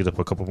got tagged up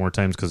a couple more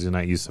times because he's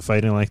not used to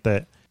fighting like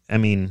that. I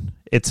mean,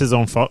 it's his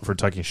own fault for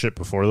talking shit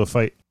before the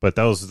fight, but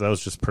that was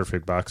just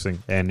perfect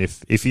boxing. And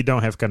if you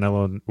don't have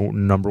Canelo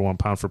number 1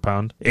 pound for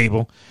pound,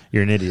 Abel,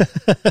 you're an idiot.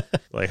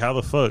 Like, how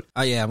the fuck?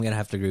 Oh yeah, I'm gonna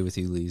have to agree with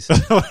you, Lise.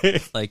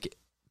 Like,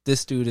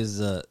 this dude is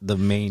the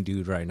main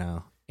dude right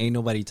now. Ain't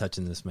nobody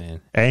touching this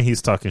man. And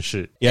he's talking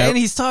shit. Yeah, And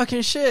he's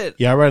talking shit.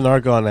 yeah. I read an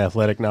article on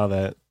Athletic now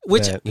that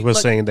Which, that was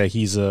like- saying that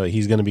he's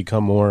going to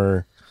become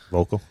more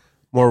Vocal.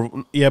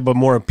 but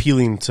more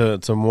appealing to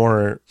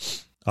more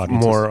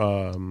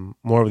Audiences.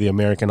 more of the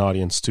American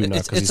audience too now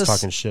It's- because it's he's a-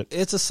 talking shit.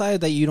 It's a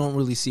side that you don't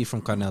really see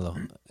from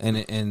Canelo,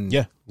 and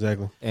Yeah,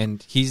 exactly.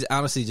 and he's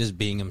honestly just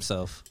being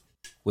himself,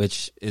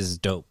 which is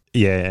dope.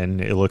 Yeah, and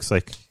it looks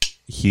like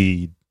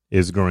he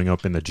is growing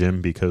up in the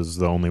gym because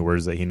the only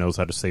words that he knows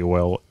how to say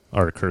well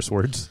are curse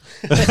words.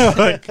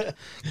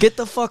 Get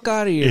the fuck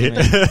out of here,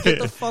 man. Get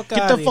the fuck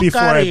out of here.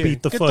 Before outta I here.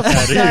 beat the Get fuck the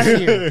out fuck of outta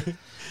here.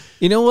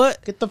 You know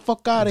what? Get the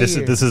fuck out of This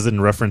here. is this is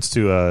in reference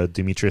to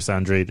Demetrius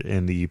Andrade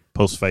in the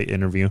post-fight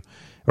interview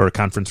or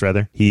conference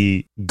rather.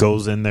 He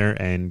goes in there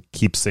and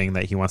keeps saying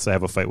that he wants to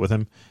have a fight with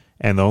him,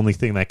 and the only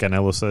thing that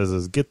Canelo says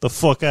is "Get the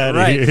fuck out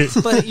of here." Right.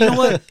 But you know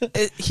what?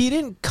 He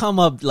didn't come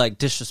up like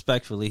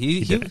disrespectfully.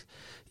 He didn't.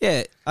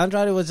 yeah.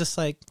 Andrade was just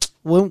like,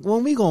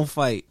 when we gonna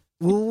fight?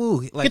 Woo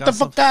woo. Like, Get the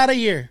fuck out of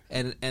here.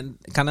 And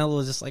Canelo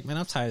was just like, man,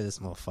 I'm tired of this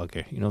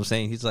motherfucker. You know what I'm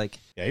saying? He's like,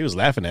 Yeah, he was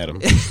laughing at him.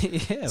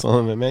 yeah.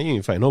 So, man, you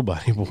ain't fight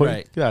nobody, boy.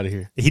 Right. Get out of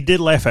here. He did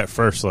laugh at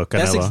first, though,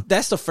 Canelo.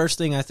 That's the first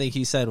thing I think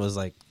he said was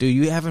like, dude,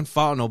 you haven't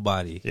fought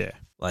nobody. Yeah.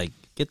 Like,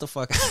 get the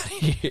fuck out of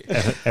here.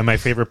 And my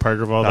favorite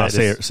part of all that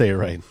is Say it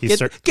right. he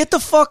Get the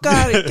fuck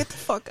out of here. Get the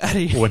fuck out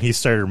of here. when he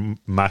started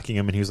mocking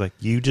him, and he was like,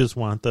 "You just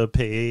want the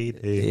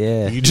payday.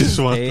 Yeah. You just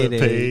want the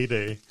Payday.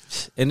 payday."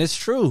 And it's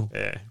true.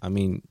 Yeah. I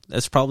mean,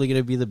 that's probably going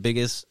to be the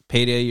biggest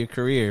payday of your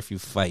career if you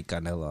fight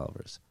Canelo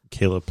Alvarez.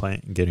 Caleb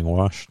Plant getting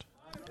washed.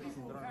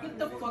 Get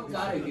the fuck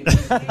out of here.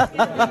 Please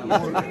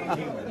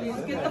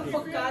get the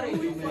fuck out of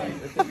here, man.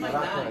 Oh my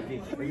God.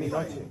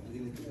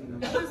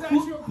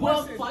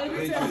 Well,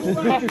 fighters.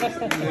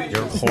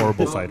 You're a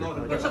horrible fighter.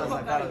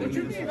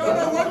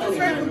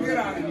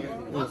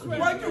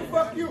 Why'd you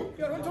fuck you?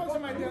 Don't talk to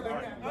my dad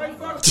like that. I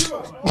fucked you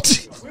up.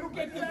 We don't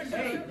get that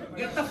shit.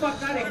 Get the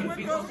fuck out of here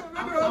because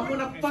I'm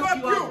gonna fuck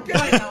Fuck you you. up Get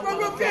right now.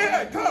 Well,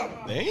 get come.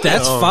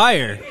 That's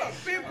fire.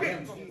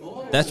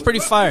 That's pretty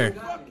fire.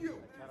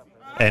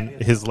 And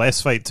his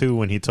last fight too,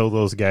 when he told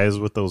those guys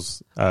with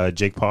those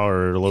Jake Paul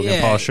or Logan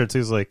Yeah. Paul shirts,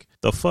 he's like,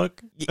 "The fuck."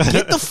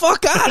 Get the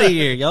fuck out of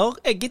here, yo.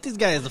 Hey, get these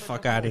guys the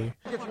fuck out of here.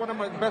 It's one of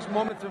my best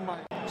moments in my.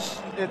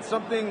 It's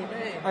something.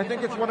 I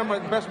think it's one of my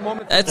best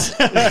moments. That's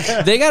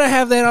they gotta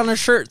have that on a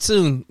shirt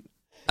soon.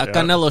 A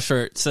Canelo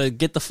shirt. So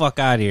get the fuck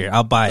out of here.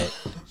 I'll buy it.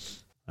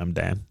 I'm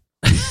Dan.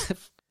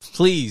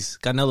 Please,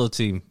 Canelo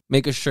team,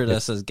 make a shirt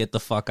that says "Get the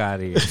fuck out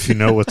of here." If you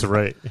know what's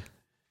right.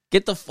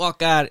 Get the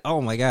fuck out.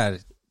 Oh my god,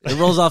 it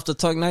rolls off the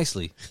tongue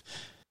nicely.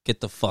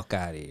 Get the fuck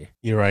out of here.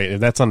 You're right. If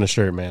that's on the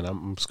shirt, man,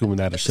 I'm scooping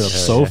that shit up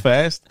so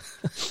fast.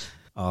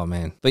 Oh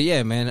man, but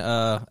yeah, man.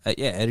 Yeah,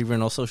 Eddie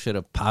Reynoso should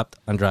have popped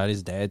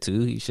Andrade's dad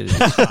too. He should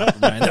have popped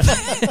him right in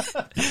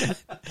the-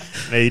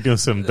 Now you doing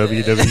some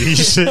WWE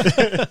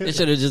shit. It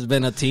should have just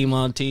been a team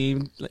on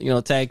team,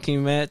 tag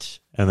team match.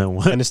 And then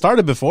what? And it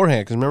started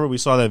beforehand because remember we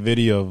saw that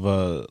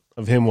video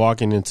of him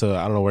walking into,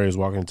 I don't know where he was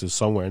walking into,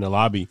 somewhere in the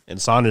lobby,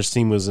 and Saunders'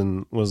 team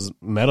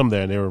met him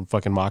there, and they were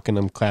fucking mocking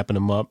him, clapping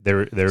him up. They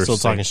were Still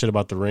saying, talking shit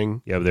about the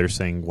ring. Yeah, they're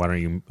saying, "Why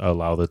don't you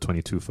allow the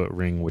 22-foot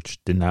ring?"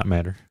 Which did not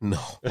matter. No.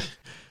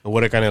 And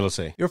what did Canelo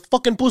say? You're a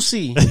fucking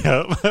pussy.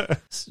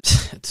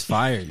 It's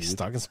fire, He's dude.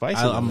 talking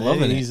spicy. I'm man.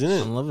 loving it. He's in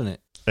it. I'm loving it.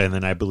 And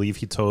then I believe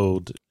he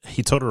told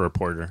a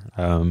reporter.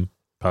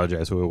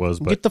 Apologize who it was,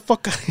 but Get the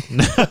fuck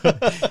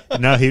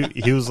out. no,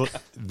 he was.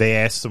 They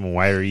asked him,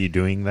 "Why are you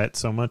doing that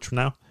so much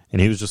now?"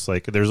 And he was just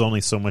like, "There's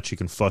only so much you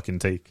can fucking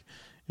take."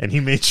 And he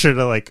made sure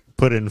to like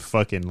put in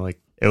fucking like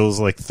it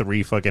was like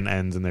 3 fucking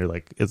ends, and they're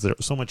like, "Is there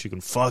so much you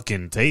can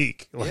fucking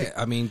take?" Like, Yeah,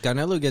 I mean,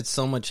 Canelo gets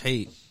so much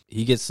hate.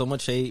 He gets so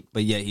much hate,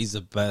 but yeah, he's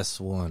the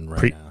best one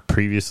right now.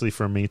 previously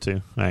for me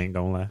too. I ain't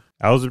gonna lie.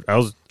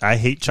 I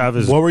hate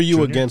Chavez. What were you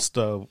Jr. against?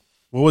 What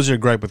was your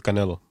gripe with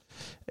Canelo?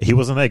 He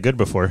wasn't that good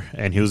before,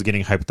 and he was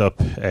getting hyped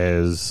up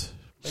as.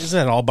 Isn't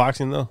that all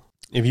boxing though?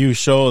 If you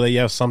show that you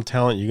have some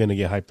talent, you're gonna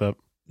get hyped up.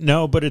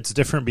 No, but it's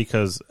different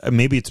because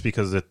maybe it's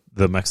because of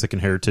the Mexican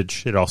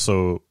heritage. It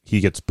also he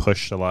gets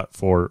pushed a lot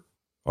for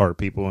our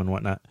people and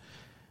whatnot.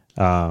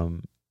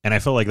 And I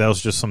felt like that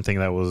was just something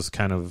that was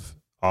kind of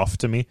off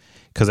to me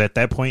because at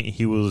that point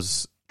he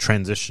was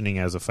transitioning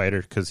as a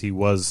fighter because he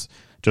was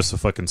just a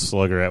fucking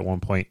slugger at one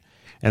point,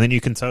 and then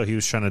you can tell he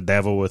was trying to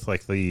dabble with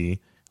like the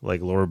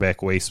lower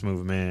back waist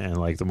movement and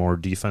like the more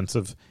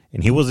defensive,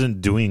 and he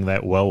wasn't doing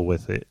that well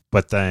with it.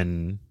 But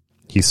then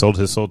he sold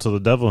his soul to the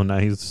devil, and now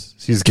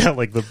he's got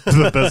like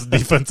the best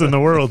defense in the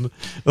world.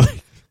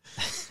 Like,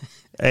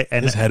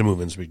 and His head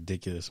movement's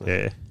ridiculous,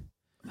 man.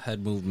 yeah,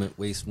 Head movement,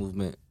 waist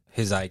movement.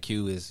 His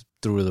IQ is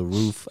through the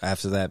roof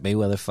after that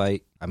Mayweather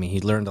fight. I mean,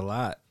 he learned a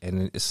lot,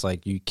 and it's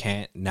like you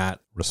can't not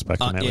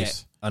respect him at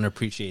least.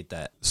 unappreciate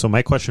that. So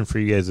my question for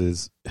you guys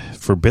is,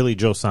 for Billy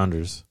Joe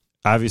Saunders,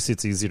 obviously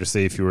it's easy to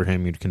say if you were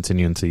him, you'd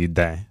continue until you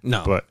die.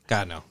 No, but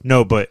God, no.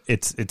 no, but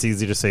it's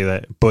easy to say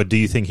that. But do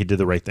you think he did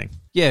the right thing?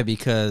 Yeah,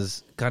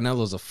 because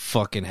Canelo's a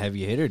fucking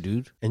heavy hitter,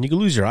 dude. And you can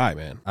lose your eye,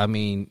 man. I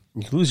mean,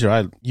 You can lose your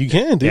eye. You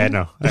can, dude. Yeah, I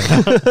know.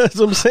 That's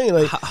what I'm saying.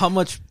 Like, how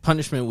much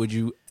punishment would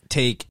you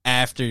take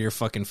after your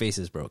fucking face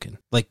is broken?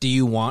 Like, do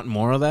you want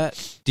more of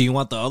that? Do you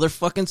want the other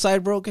fucking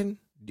side broken?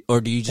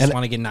 Or do you just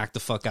want to get knocked the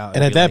fuck out?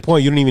 and at be that like,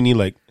 point, you don't even need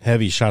like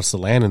heavy shots to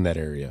land in that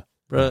area.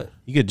 bruh,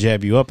 You could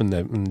jab you up in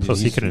that. Plus,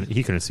 he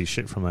couldn't see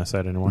shit from that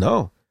side anymore.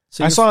 No.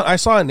 So I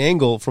saw an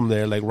angle from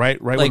there, like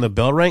right when Like- the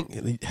bell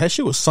rang. That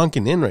shit was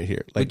sunken in right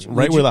here, like Would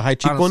right you- where the high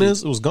cheekbone honestly-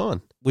 is. It was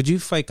gone. would you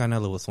fight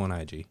Canelo with one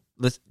eye, G?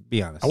 Let's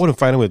be honest. I wouldn't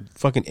fight him with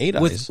fucking 8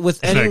 eyes.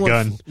 with And a anyone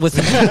gun.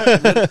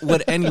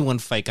 would anyone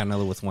fight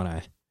Canelo with one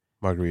eye?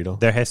 Margarito.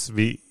 There has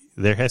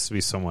to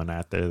be someone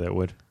out there that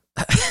would.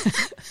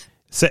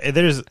 So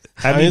there's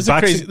There's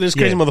boxing,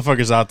 crazy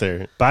motherfuckers out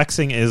there.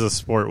 boxing is a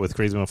sport with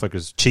crazy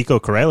motherfuckers. Chico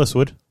Corrales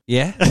would,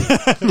 Yeah.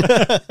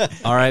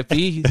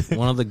 R.I.P.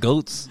 One of the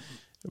goats.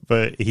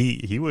 but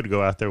he would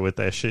go out there with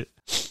that shit.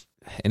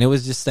 And it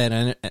was just that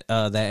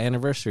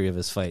anniversary of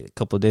his fight a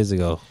couple of days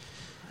ago,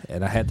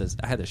 and I had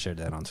to share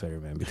that on Twitter,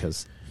 man,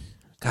 because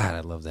God, I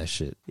love that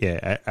shit.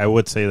 Yeah, I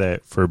would say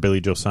that for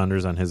Billy Joe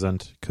Saunders on his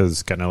end,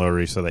 because Canelo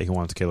already said that he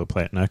wants Caleb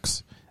Plant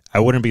next. I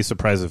wouldn't be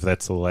surprised if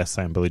that's the last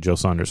time Billy Joe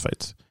Saunders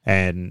fights,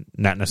 and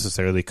not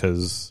necessarily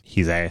because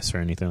he's ass or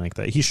anything like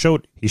that. He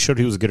showed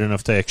he was good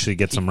enough to actually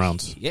get some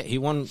rounds. Yeah, he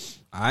won.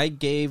 I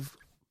gave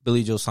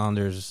Billy Joe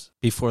Saunders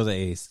before the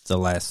 8th the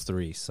last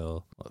 3,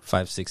 so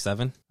 5, 6,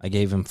 7. I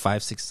gave him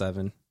 5, 6,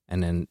 7,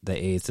 and then the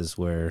 8th is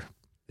where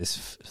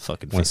this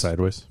fucking Went face-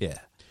 sideways. Yeah,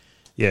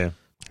 Yeah,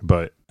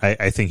 but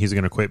I think he's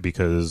gonna quit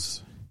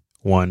because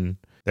one,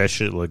 that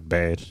shit looked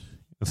bad.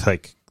 It's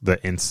like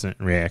the instant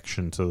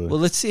reaction to the. well,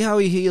 let's see how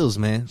he heals,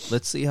 man.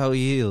 Let's see how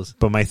he heals.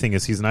 But my thing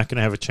is, he's not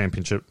gonna have a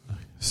championship.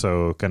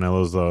 So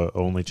Canelo's the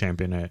only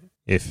champion at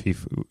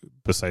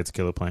besides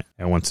Caleb Plant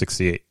at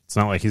 168. It's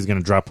not like he's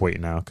gonna drop weight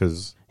now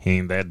because he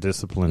ain't that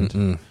disciplined.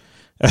 Mm-mm.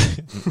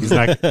 He's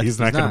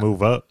not gonna not.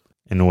 move up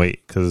in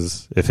weight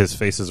because if his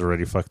face is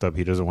already fucked up,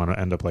 he doesn't want to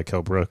end up like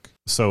Kell Brook.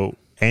 So,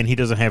 and he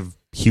doesn't have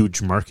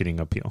huge marketing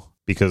appeal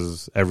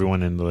because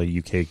everyone in the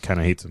UK kind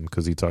of hates him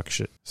because he talks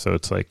shit. So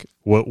it's like,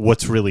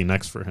 what's really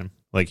next for him?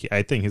 Like,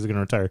 I think he's gonna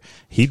retire.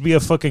 He'd be a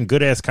fucking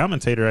good ass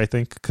commentator, I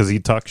think, because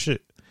he'd talk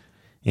shit,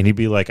 and he'd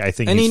be like, I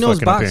think, And he's he knows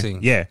fucking up here. boxing.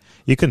 Yeah,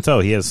 you can tell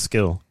he has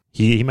skill.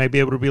 He might be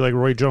able to be like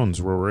Roy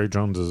Jones, where Roy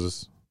Jones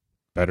is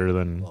better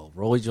than. Well,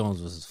 Roy Jones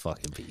was a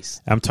fucking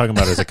beast. I'm talking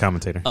about as a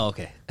commentator. Oh,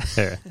 okay.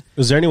 Yeah.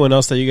 Was there anyone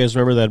else that you guys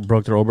remember that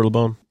broke their orbital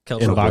bone Kell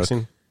in Brook.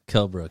 boxing?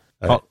 Kell Brook.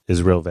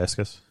 Israel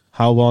Vasquez.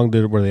 How long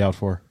were they out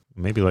for?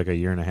 Maybe like a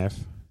year and a half.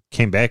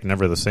 Came back,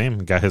 never the same.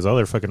 Got his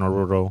other fucking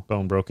orbital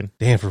bone broken.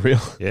 Damn, for real?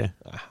 Yeah.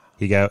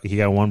 He got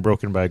one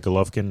broken by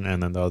Golovkin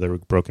and then the other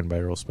broken by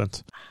Earl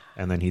Spence.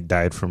 And then he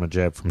died from a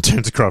jab from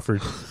Terrence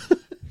Crawford.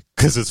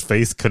 Because his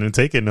face couldn't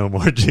take it no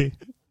more, G.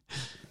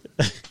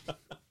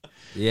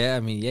 Yeah, I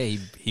mean, yeah,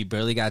 he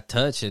barely got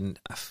touched, and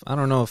I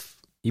don't know if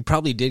he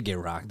probably did get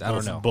rocked. I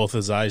don't know. Both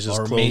his eyes just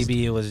Or closed.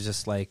 maybe it was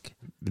just like,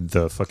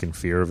 The fucking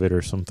fear of it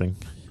or something.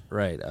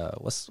 right,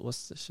 what's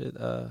the shit?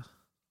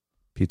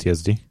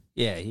 PTSD.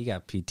 Yeah, he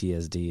got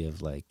PTSD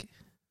of like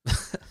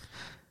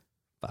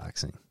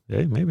boxing.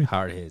 Yeah, maybe.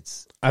 Hard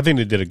hits. I think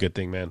they did a good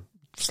thing, man,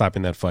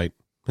 stopping that fight,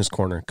 his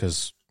corner,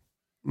 because,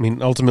 I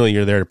mean, ultimately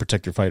you're there to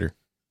protect your fighter.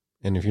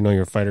 And if you know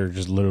your fighter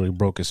just literally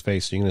broke his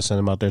face, you're going to send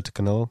him out there to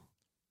Canelo?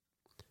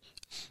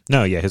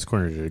 No, yeah, his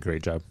corner did a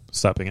great job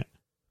stopping it.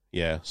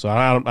 Yeah, so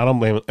I don't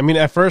blame it. I mean,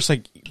 at first,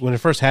 like, when it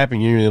first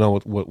happened, you didn't know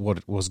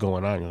what was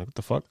going on. You're like, what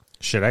the fuck?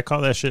 Shit, I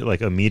call that shit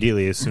like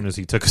immediately as soon as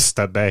he took a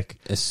step back.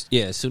 As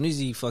soon as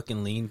he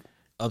fucking leaned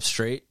up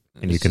straight,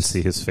 And you can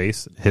see his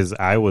face. His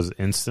eye was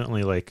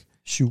instantly like,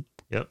 Shoot.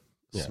 yep,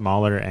 Yeah.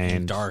 smaller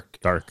and dark.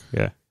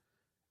 yeah.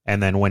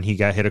 And then when he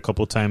got hit a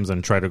couple times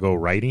and tried to go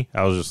righty,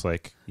 I was just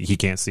like, he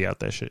can't see out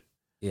that shit.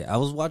 Yeah, I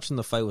was watching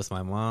the fight with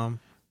my mom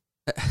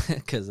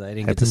because I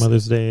didn't get Happy to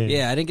Mother's Day.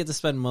 Yeah, I didn't get to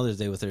spend Mother's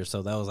Day with her,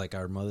 so that was like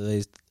our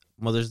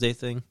Mother's Day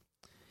thing.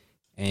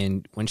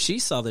 And when she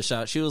saw the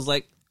shot, she was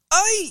like,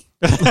 "Ay!"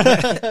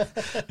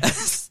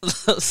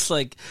 It's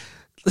like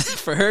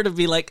for her to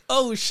be like,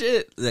 "Oh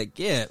shit!" Like,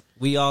 yeah,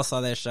 we all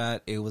saw that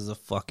shot. It was a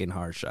fucking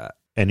hard shot.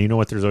 And you know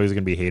what? There's always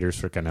going to be haters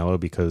for Canelo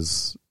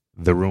because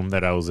the room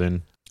that I was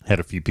in had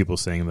a few people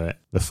saying that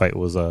the fight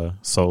was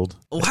sold.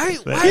 Why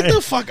Get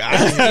the fuck out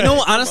of here. You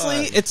know,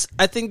 honestly,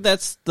 I think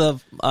that's the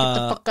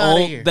fuck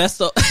outta here. that's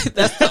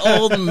the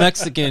old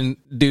Mexican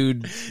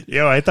dude.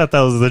 Yo, I thought that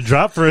was the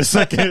drop for a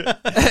second.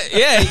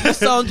 Yeah, you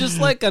sound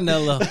just like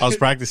Canelo. I was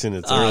practicing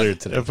it earlier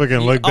today. I fucking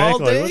looked back all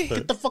like, day? what the?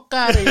 Get the fuck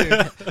out of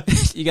here.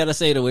 You gotta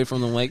say it away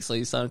from the mic so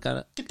you sound kind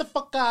of. Get the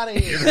fuck out of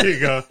here. There you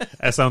go.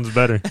 That sounds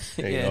better.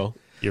 There you Yeah. go.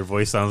 Your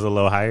voice sounds a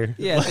little higher.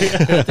 Yeah, I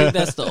think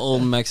that's the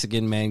old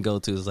Mexican man go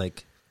to is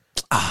like,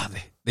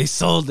 they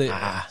sold it.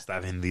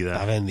 Está vendida.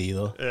 Está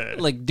vendido.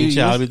 Like, dude, Pinche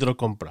you- árbitro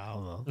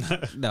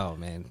comprado. no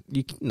man,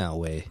 no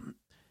way.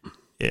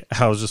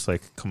 I was just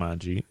like, come on,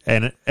 G.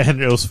 And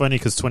it was funny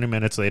because 20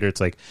 minutes later, it's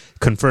like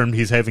confirmed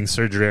he's having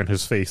surgery on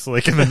his face,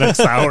 like in the next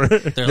hour.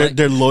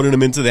 They're loading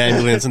him into the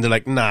ambulance, and they're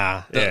like,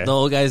 nah. The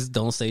old guys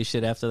don't say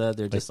shit after that.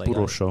 They're just like,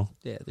 puro oh, show.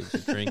 yeah, they're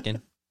just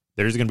drinking.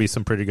 There's going to be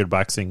some pretty good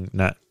boxing,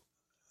 not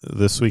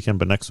this weekend,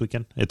 but next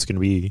weekend. It's going to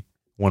be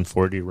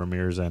 140,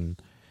 Ramirez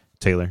and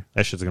Taylor.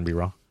 That shit's going to be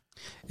raw.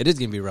 It is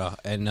going to be raw.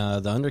 And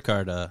the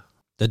undercard,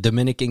 the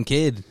Dominican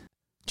kid,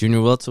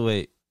 junior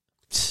welterweight,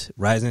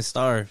 rising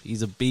star.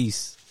 He's a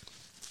beast.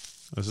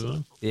 This is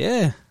it?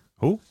 Yeah.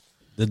 Who?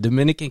 The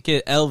Dominican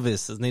kid,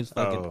 Elvis. His name's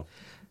fucking Oh,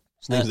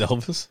 His name's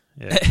Elvis.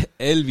 yeah.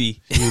 Elvi.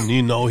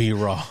 You know he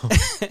raw.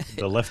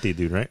 The lefty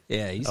dude, right?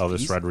 Yeah, he's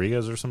Elvis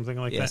Rodriguez or something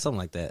like yeah, that. something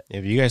like that.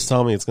 If you guys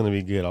tell me it's gonna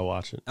be good, I'll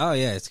watch it. Oh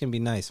yeah, it's gonna be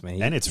nice,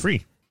 man. And it's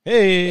free.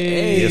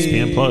 Hey,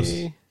 ESPN Plus.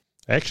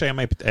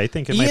 Actually, I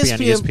think it might be on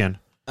ESPN.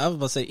 I was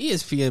about to say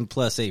ESPN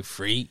Plus ain't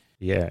free.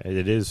 Yeah,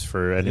 it is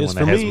for anyone is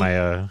that for has me. my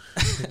that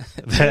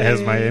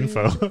has my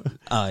info.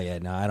 Oh yeah,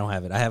 no, I don't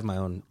have it. I have my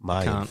own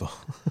my account. info.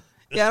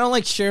 Yeah, I don't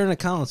like sharing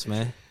accounts,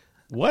 man.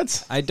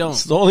 What? I don't.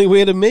 It's the only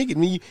way to make it.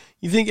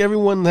 You think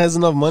everyone has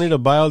enough money to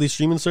buy all these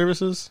streaming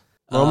serviers?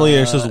 Normally,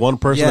 it's just one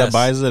person that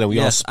buys it, and we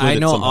all split I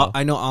know. it somehow.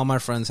 I know all my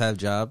friends have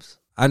jobs.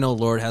 I know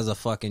Lord has a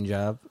fucking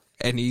job,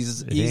 and He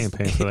ain't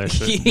paying for that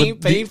shit. He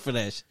ain't paying for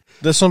that shit.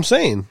 That's what I'm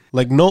saying.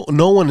 Like no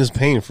one is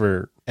paying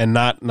for and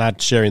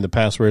not sharing the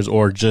passwords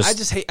or just. I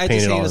just hate.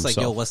 paying it all It's like,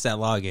 yo, himself. what's that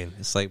login?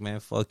 It's like, man,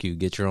 fuck you.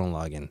 Get your own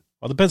login.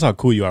 Well, it depends how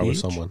cool you are with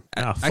Bitch. someone,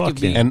 Ah, I fuck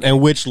could be- that. and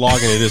which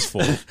login it is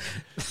for,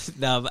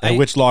 No, but and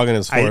which login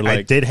is for. I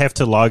like did have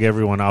to log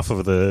everyone off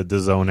of the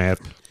Zone app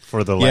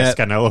for the last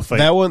Canelo fight.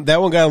 that one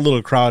got a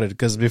little crowded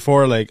because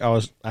before like I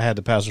had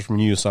the password from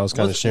you, so I was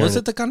kind of sharing. was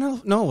it the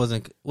Canelo? No, it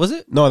wasn't. Was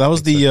it? No, that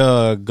was the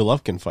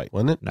Golovkin fight,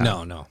 wasn't it?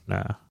 No.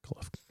 Nah,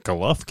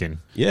 Golovkin.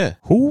 Yeah,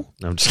 Who?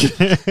 No, I'm just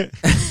kidding.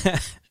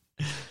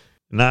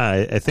 Nah,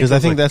 I think because it I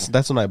was think like-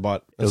 that's when I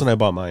bought. That's when I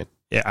bought mine.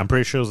 yeah, I'm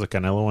pretty sure it was the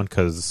Canelo one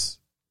because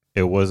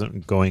it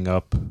wasn't going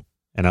up,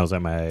 and I was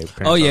at my parents'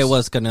 Oh yeah, it house.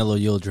 was Canelo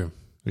Yildirim.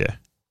 Yeah,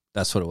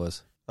 That's what it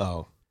was.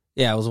 Oh,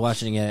 Yeah, I was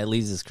watching it at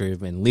Lee's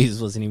crib, and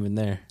Lee's wasn't even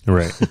there.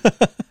 right.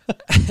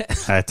 I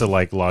had to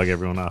like log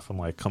everyone off. I'm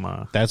like, come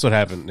on. that's what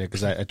happened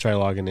because I tried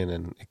logging in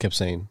and it kept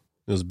saying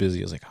it was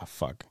busy. I was like, oh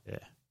fuck. Yeah.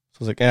 So I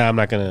was like, yeah, I'm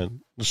not gonna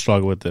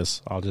struggle with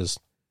this.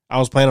 I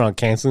was planning on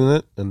canceling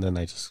it, and then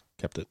I just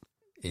kept it.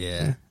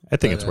 Yeah, I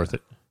think But, it's worth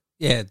it.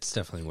 yeah, it's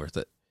definitely worth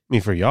it. I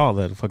mean, for y'all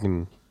that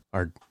fucking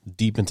are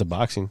deep into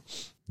boxing,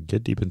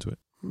 Get deep into it.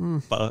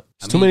 But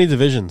it's too many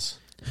divisions.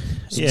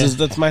 So Yeah.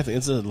 that's my thing.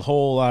 It's a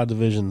whole lot of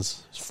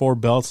divisions. There's 4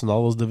 belts in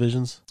all those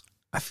divisions.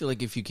 I feel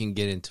like if you can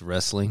get into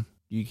wrestling,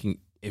 you can.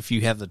 If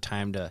you have the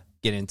time to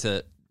get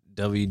into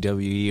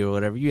WWE or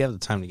whatever, you have the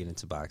time to get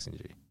into boxing. G.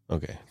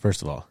 Okay,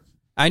 first of all,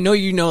 I know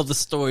you know the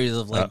stories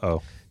of like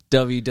oh,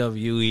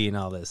 WWE and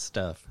all this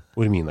stuff.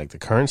 what do you mean, like the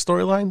current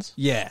storylines?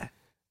 Yeah,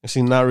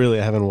 Actually, not really.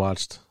 I haven't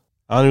watched.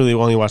 I don't really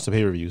only watch the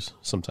pay-per-views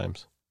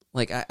sometimes.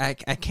 like I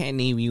can't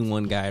name you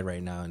one guy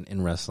right now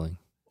in wrestling.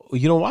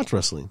 You don't watch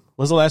wrestling.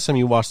 When's the last time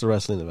you watched a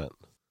wrestling event?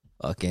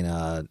 Fucking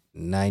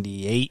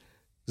 98.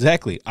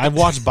 Exactly. I've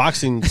watched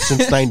boxing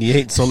since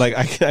 '98, so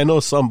like I know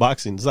some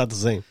boxing. It's not the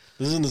same.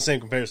 This isn't the same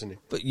comparison.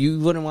 But you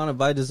wouldn't want to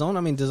buy DAZN? I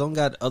mean, DAZN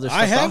got other stuff.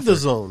 I have to the offer.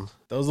 zone.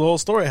 That was the whole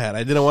story I had.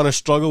 I didn't want to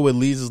struggle with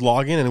Lee's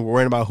login and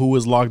worrying about who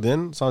was logged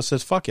in, so I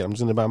said, "Fuck it, I'm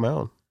just gonna buy my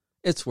own."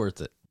 It's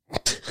worth it.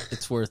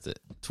 It's worth it.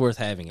 It's worth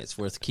having it. It's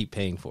worth keep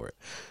paying for it.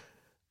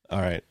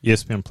 All right.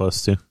 ESPN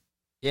Plus too.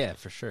 Yeah,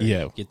 for sure.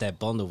 Yeah. Get that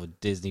bundle with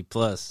Disney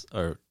Plus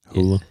or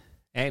Hulu.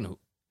 and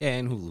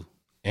Hulu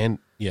And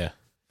yeah,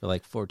 for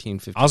like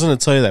 $14.50. I was gonna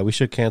tell you that we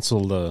should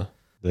cancel the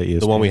The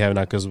one we have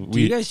now because Do you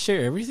we guys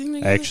share everything I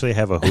together? actually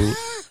have a Hulu.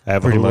 I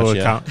have a Pretty Hulu much,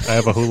 yeah. account. I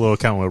have a Hulu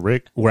account with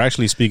Rick. we're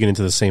actually speaking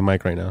into the same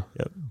mic right now.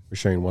 Yep. We're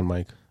sharing one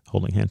mic.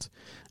 Holding hands.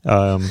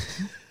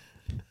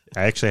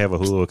 I actually have a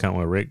Hulu account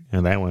with Rick,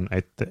 and that one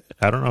I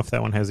don't know if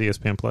that one has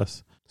ESPN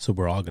Plus. So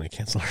we're all gonna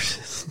cancel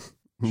ours.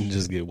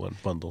 Just get one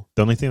bundle.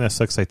 The only thing that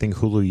sucks, I think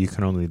Hulu you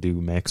can only do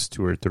max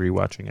 2 or 3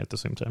 watching at the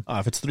same time.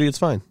 If it's 3, it's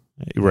fine.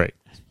 Right.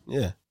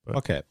 Yeah. But-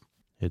 Okay.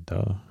 It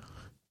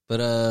But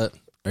are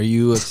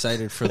you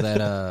excited for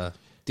that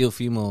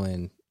Teofimo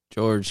and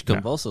George No.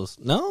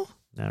 Convulsos? No?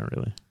 not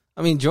really.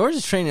 I mean, George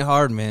is training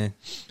hard, man.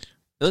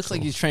 It looks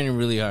like he's training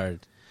really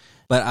hard.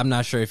 But I'm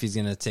not sure if he's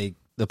going to take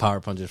the power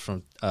punches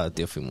from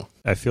Teofimo.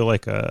 I feel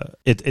like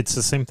it's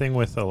the same thing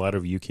with a lot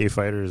of UK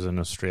fighters and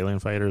Australian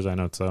fighters. I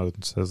know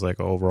it says like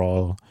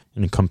overall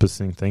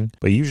encompassing thing,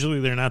 but usually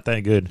they're not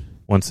that good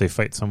once they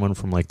fight someone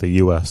from like the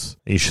US.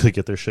 They usually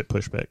get their shit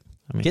pushed back.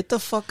 I mean, Get the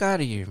fuck out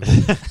of here,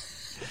 man.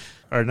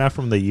 or not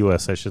from the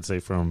US, I should say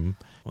from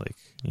like,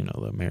 you know,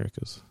 the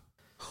Americas.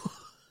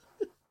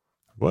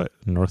 What?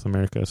 North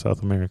America,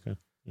 South America,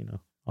 you know,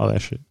 all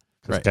that shit.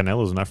 Because Right.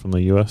 Canelo's not from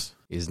the US.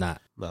 He's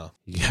not. No.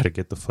 You got to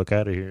get the fuck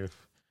out of here.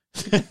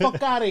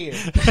 fuck out of here.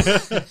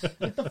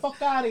 Get the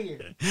fuck out of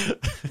here.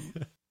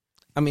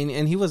 I mean,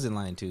 and he wasn't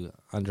lying too.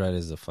 Andrade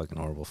is a fucking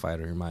horrible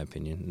fighter, in my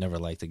opinion. Never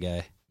liked the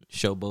guy.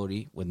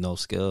 Showboaty with no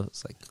skill.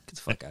 It's like, get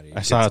the fuck out of here.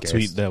 I saw a Gets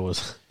tweet gassed. that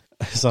was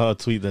I saw a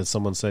tweet that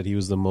someone said he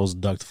was the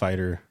most ducked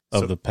fighter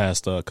of So- the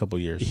past couple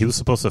years. He was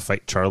supposed to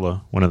fight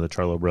Charlo, one of the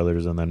Charlo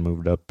brothers, and then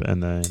moved up,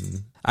 and then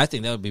I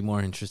think that would be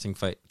more interesting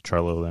fight.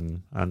 Charlo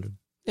then Andre.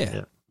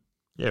 Yeah.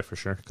 Yeah, for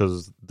sure.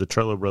 Because the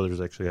Charlo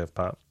brothers actually have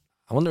pop.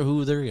 I wonder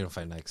who they're gonna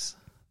fight next.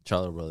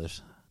 Charlo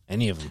brothers.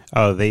 Any of them.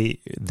 Oh,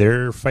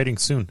 they're fighting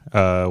soon.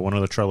 One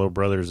of the Charlo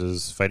brothers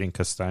is fighting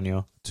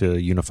Castaño to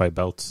unify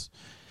belts,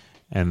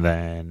 and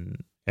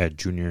then at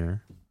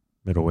junior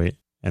middleweight,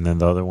 and then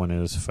the other one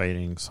is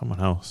fighting someone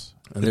else.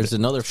 And there's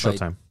another fight.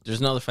 Showtime. There's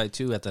another fight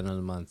too at the end of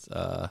the month.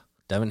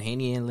 Devin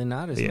Haney and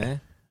Linares, Yeah.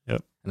 man.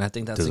 Yep. And I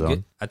think that's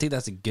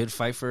DAZN. a good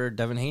fight for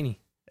Devin Haney.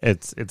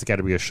 It's got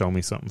to be a show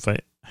me something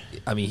fight.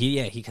 I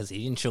mean, because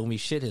he didn't show me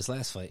shit his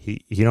last fight.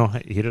 He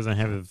doesn't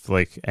have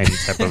like any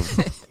type of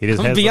he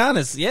doesn't I'm have be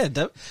honest, yeah.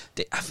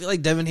 I feel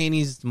like Devin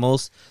Haney's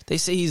they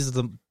say he's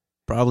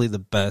probably the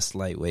best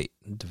lightweight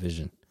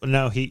division.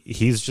 no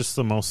he's just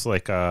the most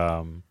like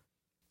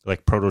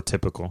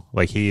prototypical,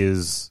 like he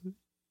is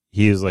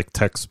like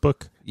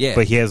textbook, Yeah,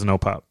 but he has no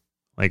pop,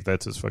 like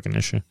that's his fucking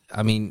issue.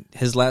 I mean,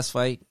 his last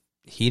fight,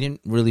 he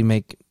didn't really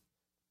make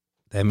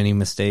that many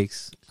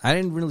mistakes. I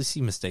didn't really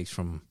see mistakes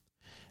from him,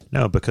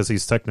 No, because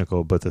he's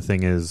technical, but the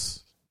thing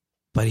is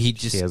but he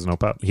just he has no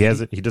pop. He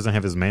doesn't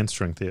have his man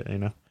strength yet, you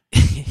know.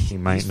 he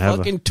might he's have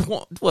fucking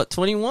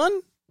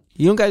 21.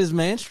 You don't got his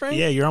man strength.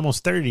 Yeah, you're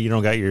almost 30. You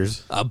don't got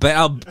yours.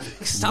 I'll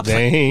stop.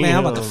 Damn. Man,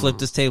 I'm about to flip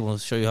this table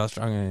and show you how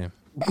strong I am.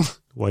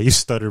 Why you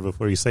stutter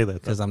before you say that? Though?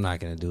 Because I'm not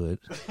going to do it.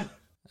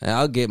 And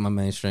I'll get my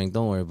main strength.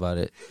 Don't worry about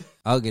it.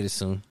 I'll get it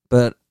soon.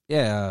 But,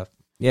 yeah,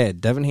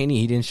 Devin Haney,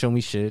 he didn't show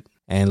me shit.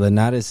 And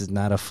Linares is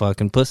not a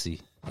fucking pussy.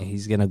 And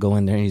he's going to go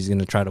in there and he's going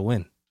to try to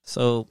win.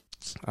 So,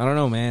 I don't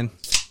know, man.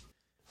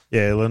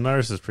 Yeah,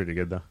 Linares is pretty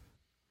good, though.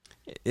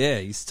 Yeah,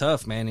 he's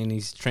tough, man. And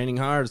he's training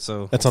hard,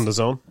 so. That's on the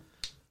zone.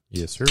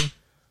 Yes, sir.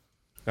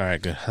 All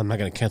right, good. I'm not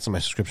going to cancel my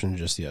subscription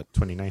just yet.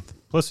 29th.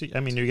 Plus, I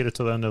mean, you get it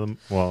till the end of the...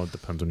 Well, it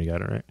depends when you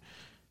got it, right?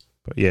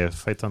 But, yeah,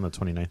 fight's on the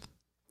 29th.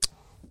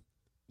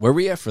 Where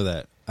we at for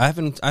that? I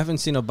haven't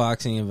seen a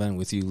boxing event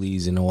with you,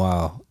 Lees, in a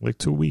while. Like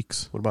 2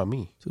 weeks. What about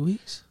me? 2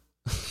 weeks?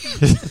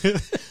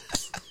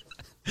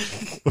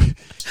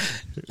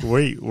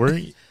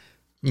 Weren't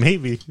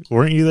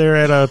you there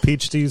at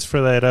PhD's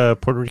for that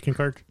Puerto Rican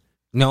card?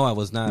 No, I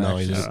was not. No,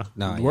 he actually. just-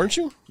 No, Weren't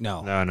you?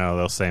 No. No,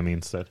 that was Sammy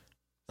instead.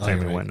 Oh,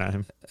 Sammy you're right. went, not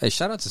him. Hey,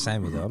 shout out to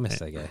Sammy, though. I miss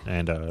that guy.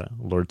 And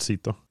Lord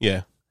Cito.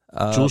 Yeah.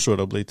 Uh, Jules showed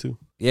up late, too.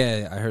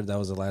 Yeah, I heard that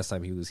was the last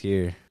time he was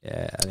here.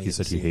 Yeah, I didn't He get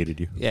said to he see him. hated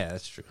you. Yeah,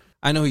 that's true.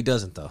 I know he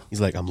doesn't though. He's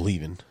like, I'm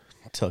leaving.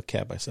 Tell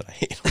Cap I said I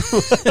hate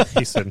him.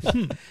 He said,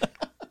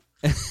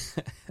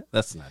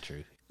 That's not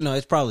true. No,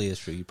 it probably is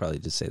true. You probably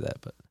did say that,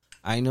 but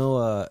I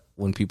know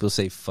when people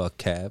say "fuck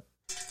Cap,"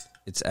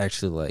 it's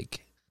actually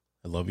like,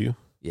 I love you.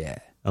 yeah.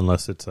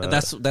 unless it's...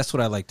 That's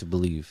what I like to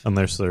believe.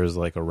 unless there's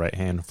like a right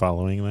hand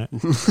following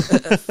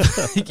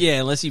that. Yeah,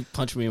 unless you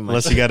punch me in my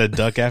Unless you got a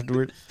duck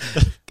afterward.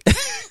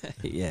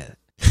 yeah.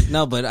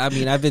 No, but I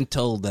mean, I've been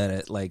told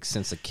that like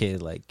since a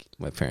kid, like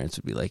my parents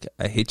would be like,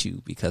 "I hate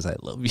you because I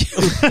love you."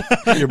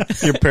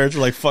 your parents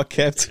were like, fuck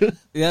Cap, too.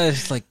 Yeah,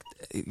 it's like,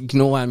 you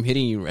know why I'm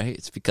hitting you, right?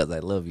 It's because I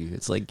love you.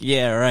 It's like,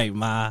 yeah, right,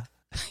 ma.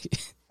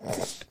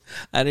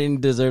 I didn't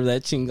deserve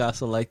that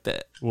chingazo like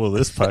that. Well,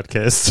 this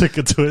podcast took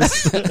a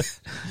twist.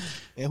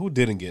 And who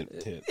didn't get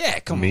hit? Yeah,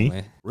 come Me? on,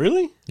 man.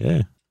 Really?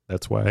 Yeah,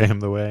 that's why I am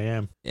the way I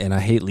am. And I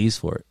hate Lee's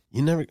for it.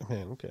 You never,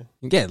 man, okay.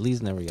 Yeah,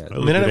 Lee's never got it.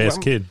 Oh, good ass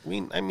I'm- kid. I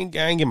mean, I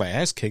didn't get my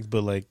ass kicked,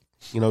 but like,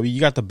 you know, you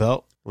got the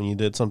belt when you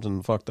did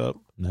something fucked up.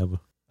 Never.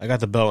 I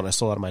got the belt and I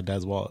stole it out of my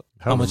dad's wallet.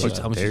 How much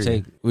dare you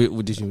take?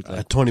 What did you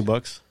like?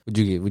 $20.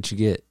 What'd you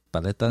get?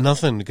 Paleta?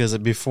 Nothing, because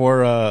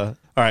before, all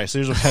right, so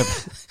here's what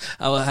happened.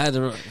 I had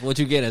to, what'd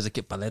you get as a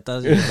kid?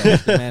 Paletas?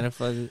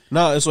 Motherfucker.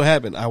 No, that's what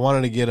happened. I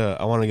wanted to get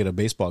a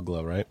baseball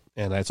glove, right?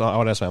 And I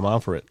would ask my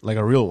mom for it, like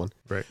a real one.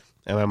 Right.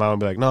 And my mom would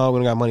be like, no, we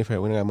don't got money for it.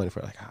 We don't got money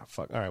for it. Like, ah,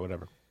 fuck. All right,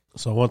 whatever.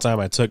 So one time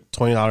I took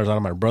 $20 out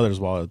of my brother's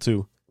wallet,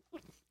 too.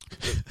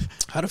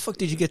 How the fuck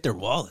did you get their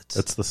wallets?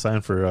 That's the sign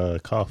for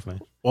cough,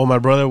 man. Well, my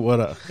brother would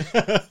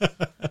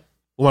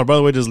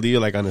just leave it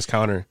like on his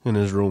counter in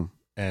his room.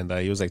 And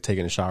he was like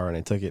taking a shower and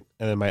I took it.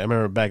 And then I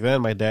remember back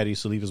then my dad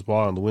used to leave his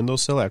wallet on the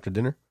windowsill after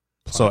dinner.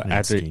 So Plotting and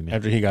after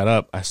scheming. he got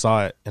up, I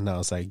saw it and I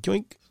was like,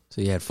 yoink.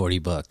 So you had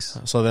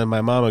 $40. So then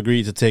my mom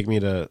agreed to take me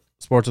to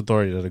Sports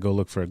Authority to go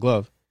look for a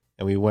glove.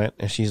 And we went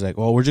and she's like,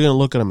 well, we're just going to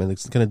look at them and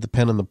it's going to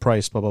depend on the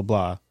price, blah, blah,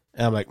 blah.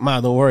 And I'm like,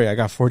 Ma, don't worry. I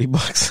got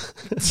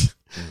 $40.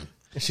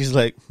 And she's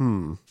like,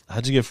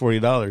 how'd you get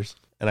 $40?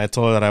 And I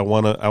told her that I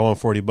won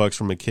 $40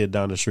 from a kid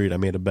down the street. I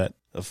made a bet.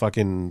 A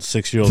fucking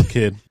 6-year-old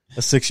kid.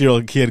 A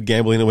 6-year-old kid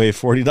gambling away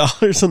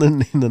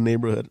 $40 in the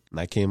neighborhood. And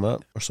I came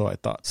up, or so I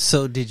thought.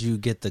 So did you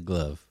get the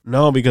glove?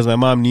 No, because my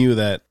mom knew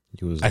that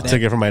He was I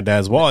took it from my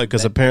dad's wallet.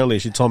 Because apparently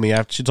she told me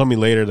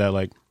later that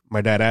like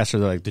my dad asked her,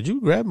 like, did you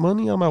grab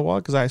money on my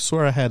wallet? Because I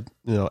swear I had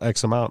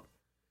X amount.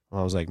 And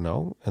I was like,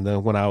 no. And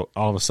then when all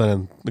of a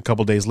sudden a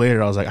couple days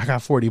later, I was like, I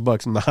got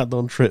 $40. Nah,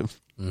 don't trip.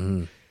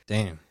 Mm-hmm.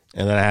 Damn.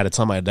 And then I had to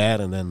tell my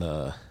dad, and then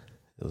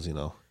it was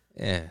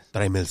Yeah.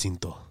 tráeme el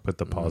cinto. put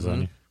the pause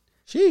on you.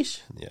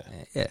 Sheesh. Yeah.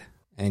 Yeah.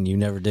 And you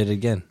never did it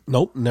again.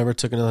 Nope. Never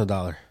took another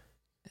dollar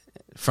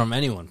From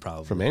anyone,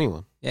 probably. from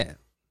anyone. Yeah.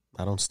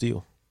 I don't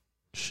steal.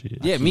 Shit.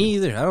 Yeah, me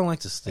either. I don't like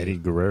to steal. Eddie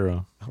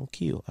Guerrero. I don't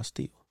kill. I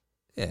steal.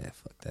 Yeah,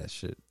 fuck that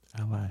shit.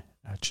 I lie.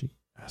 I cheat.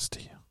 I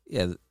steal.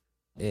 Yeah,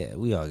 yeah,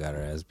 we all got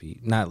our ass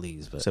beat. Not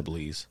Lee's, but Except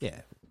Lee's.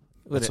 yeah.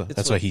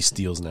 That's why he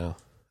steals now.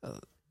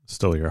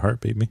 Stole your heart,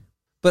 baby.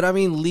 But I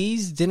mean,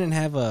 Lee's didn't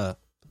have a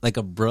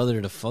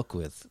brother to fuck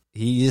with.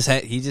 He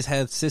just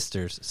had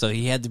sisters, so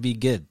he had to be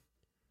good.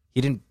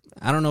 He didn't.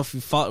 I don't know if he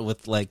fought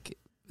with like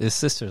his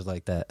sisters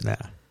like that. Nah.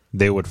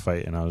 They would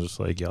fight, and I was just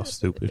like, y'all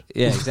stupid.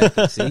 Yeah,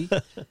 exactly. See,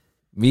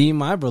 me and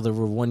my brother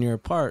were 1 year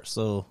apart,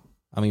 so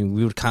I mean,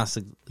 we would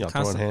constantly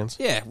throwing hands?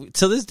 Yeah,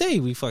 to this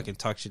day, we fucking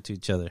talk shit to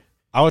each other.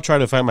 I would try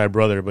to fight my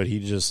brother, but he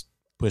just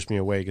pushed me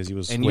away because he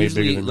was And way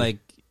usually, bigger than me. like,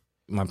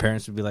 my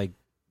parents would be like,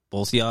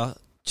 both of y'all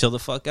chill the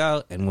fuck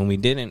out. And when we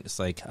didn't, it's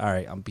like, all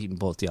right, I'm beating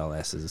both y'all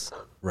asses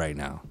right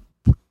now.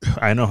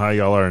 I know how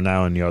y'all are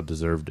now, and y'all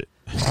deserved it.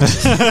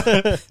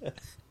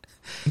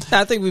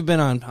 I think we've been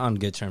on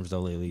good terms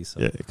though lately. So.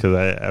 Yeah, because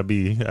I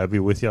be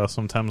with y'all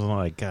sometimes, and I'm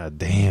like, God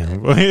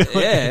damn.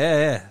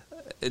 Yeah.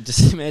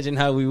 Just imagine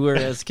how we were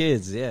as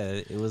kids. Yeah,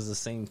 it was the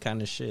same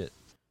kind of shit.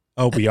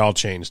 Oh, we all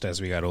changed as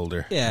we got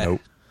older. Yeah.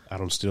 Nope. I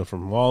don't steal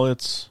from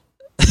wallets.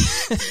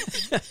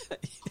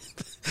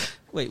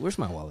 Wait, where's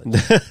my wallet?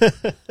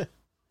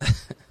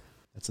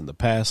 That's in the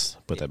past.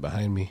 Put that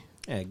behind me.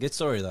 Yeah, good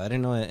story though. I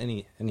didn't know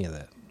any of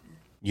that.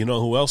 You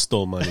know who else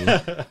stole money?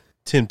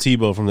 Tim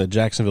Tebow from the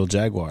Jacksonville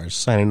Jaguars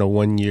signing a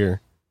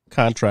 1-year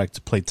contract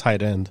to play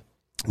tight end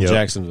in Yep.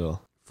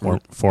 Jacksonville.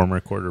 Former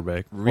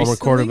quarterback Former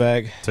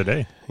quarterback,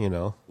 today. you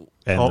know,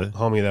 And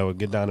homie that would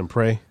get down and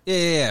pray.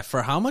 Yeah.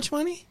 For how much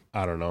money?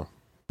 I don't know.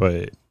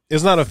 but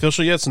It's not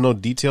official yet, so no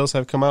details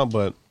have come out,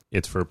 but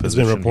it's for a it's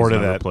position been reported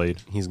he's never that played.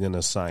 he's going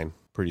to sign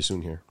pretty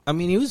soon here. I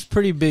mean, he was a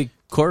pretty big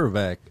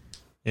quarterback,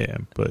 Yeah,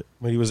 but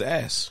But he was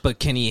ass. but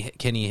can he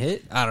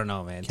hit? I don't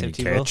know, man. Can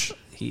Tim he Tebow, catch?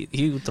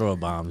 He would throw a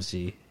bomb.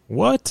 G.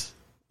 what?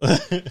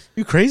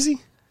 You crazy?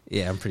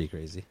 Yeah, I'm pretty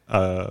crazy.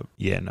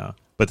 Yeah, no.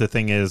 But the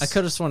thing is, I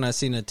could have sworn I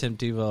seen a Tim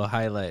Tebow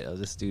highlight of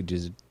this dude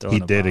just throwing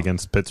he a did bomb.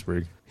 against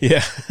Pittsburgh.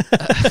 Yeah.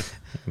 I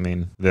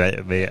mean, they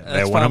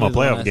That's won him a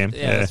probably the one playoff game.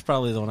 Yeah, that's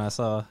probably the one I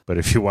saw. But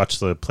if you watch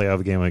the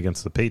playoff game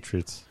against the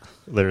Patriots,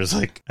 there's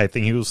like, I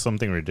think he was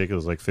something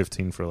ridiculous, like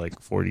 15 for like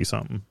 40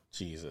 something.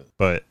 Jesus.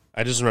 But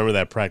I just remember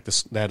that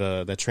practice,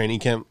 that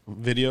training camp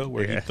video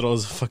where he Yeah.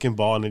 throws a fucking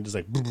ball and it just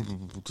like,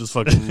 just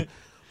fucking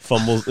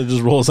fumbles. It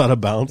just rolls out of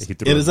bounds. He It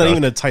threw a is not duck.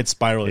 even a tight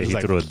spiral. yeah, It's he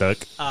like, threw a duck.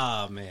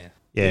 Oh man,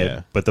 Yeah,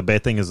 Yeah. but the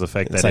bad thing is the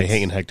fact it's that like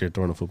Hayden Hector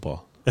throwing a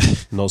football.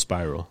 No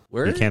spiral.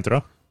 where he can't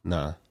throw.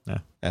 Nah. Yeah.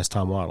 Ask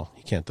Tom Waddle.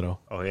 He can't throw.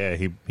 Oh yeah,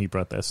 he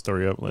brought that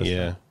story up last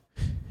Yeah. time.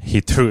 He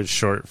threw it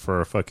short for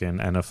a fucking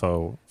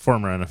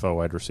former NFL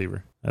wide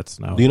receiver. That's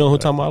now. Do you know who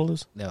Tom Waddle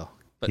is? No,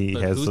 but He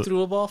has who the-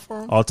 threw a ball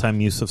for him? All-time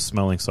use of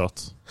smelling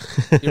salts.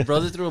 Your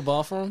brother threw a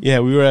ball for him? Yeah,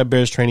 we were at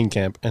Bears training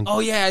camp and Oh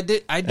yeah, I do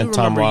and remember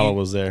Tom Waddle you.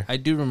 was there. I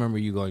do remember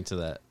you going to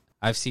that.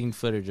 I've seen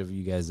footage of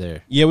you guys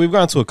there. Yeah, we've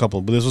gone to a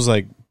couple, but this was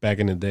like back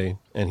in the day.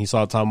 And he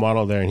saw Tom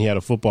Waddle there, and he had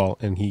a football,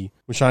 and he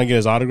was trying to get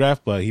his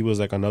autograph, but he was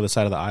like on the other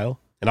side of the aisle,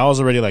 and I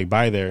was already like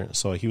by there,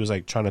 so he was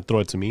like trying to throw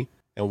it to me,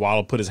 and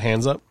Waddle put his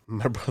hands up.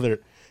 My brother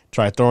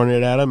tried throwing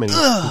it at him, and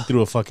he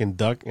threw a fucking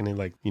duck, and it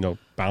like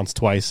bounced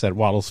twice at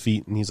Waddle's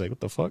feet, and he's like,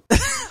 "What the fuck?"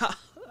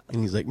 And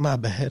he's like, "My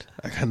bad,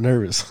 I got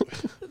nervous."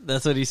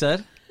 That's what he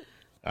said?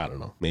 I don't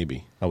know,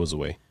 maybe I was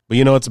away, but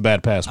it's a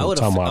bad pass I when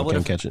would've- Tom I Waddle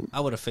would've- can catch it. I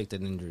would have faked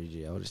an injury,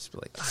 G. I would just be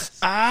like,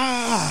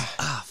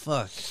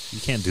 fuck. You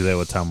can't do that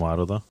with Tom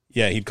Waddle though.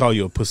 Yeah, he'd call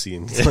you a pussy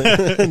and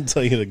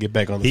tell you to get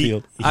back on the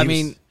field. I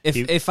mean,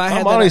 if I Tom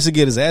had Waddle used that, to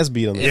get his ass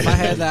beat on the if field. I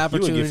had the He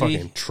would opportunity, get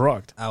fucking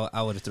trucked.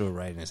 I would have threw it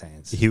right in his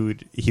hands.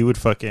 He would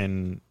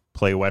fucking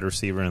play wide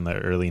receiver in the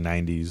early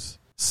 90s.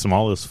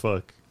 Small as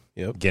fuck.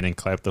 Yep. Getting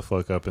clapped the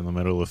fuck up in the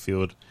middle of the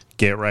field.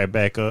 Get right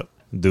back up.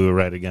 Do it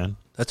right again.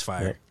 That's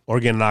fire. Or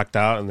get knocked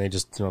out and they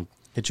just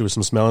hit you with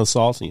some smelling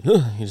salts and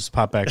you just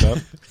pop back up.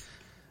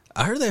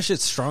 I heard that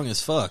shit's strong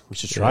as fuck. We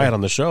should try it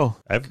on the show.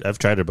 I've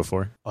tried it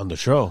before. On the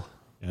show.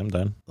 Yeah, I'm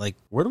done. Like,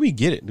 Where do we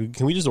get it?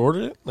 Can we just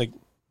order it? Like,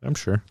 I'm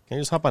sure. can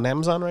you just hop on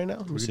Amazon right now?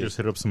 Let me We see. could just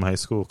hit up some high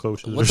school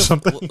coaches what or the,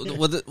 something.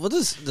 what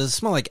does it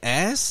smell like?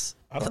 Ass?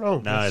 I don't know.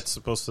 Nah, it's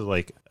supposed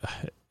to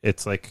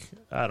it's like,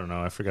 I don't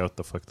know. I forgot what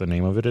the fuck the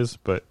name of it is,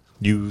 but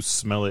you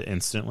smell it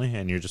instantly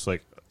and you're just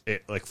like,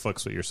 it like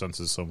fucks with your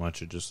senses so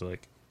much. It just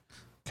like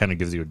kind of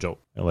gives you a jolt.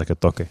 Like a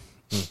toque.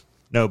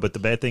 No, but the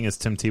bad thing is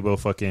Tim Tebow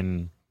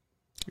fucking,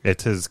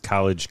 it's his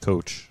college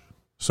coach.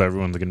 So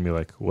everyone's going to be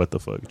like, what the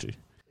fuck, G?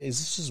 Is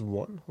this just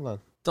one? Hold on.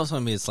 Don't tell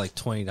me it's like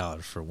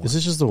 $20 for one. Is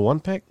this just the one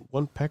pack?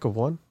 One pack of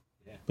one?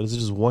 Yeah. But is it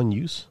just one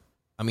use?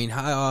 I mean,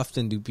 how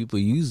often do people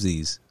use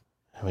these?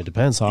 I mean, it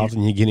depends how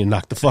often you're getting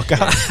knocked the fuck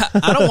out.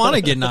 I don't want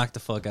to get knocked the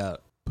fuck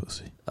out.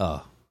 Pussy.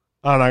 Oh.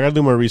 I don't know. I got to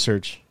do more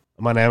research.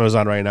 I'm on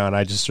Amazon right now and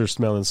I just search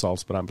smelling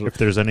salts, but I'm If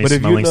there's any But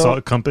if you smelling know-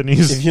 salt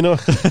companies, if you know,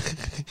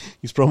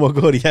 use promo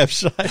code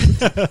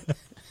YAPSHOT.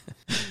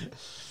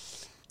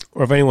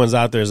 Or if anyone's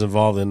out there is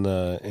involved in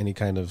any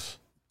kind of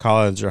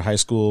college or high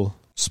school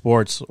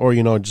sports, or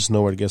just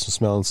know where to get some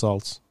smelling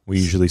salts. We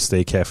usually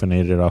stay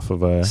caffeinated off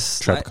of a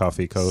Slide- Trap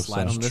Coffee Co.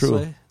 Slide So. them this true.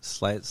 way.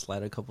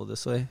 Slide a couple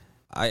this way.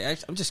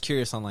 I'm just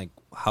curious on like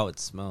how it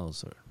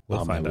smells or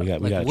We'll find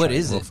out. We gotta what try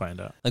is it. it? We'll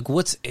find out. like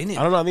what's in it.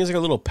 I don't know. I think it's like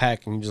a little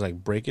pack, and you just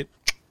like break it.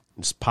 It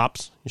just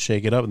pops. You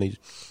shake it up, and they.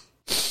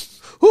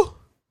 Whew,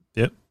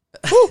 Yep.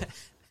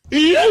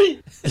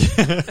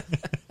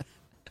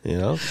 you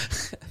know.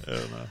 I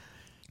don't know.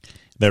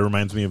 That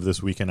reminds me of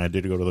this weekend I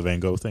did go to the Van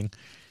Gogh thing.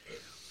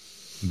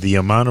 The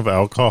amount of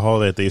alcohol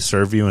that they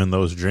serve you in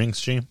those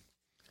drinks, G,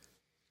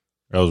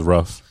 that was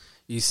rough.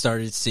 You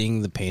started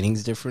seeing the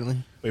paintings differently.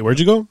 Wait, where'd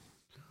you go?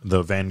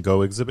 The Van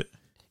Gogh exhibit,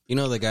 You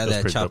know the guy That's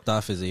that pretty chopped dope.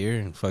 off his ear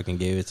and fucking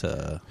gave it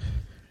to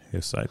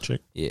his side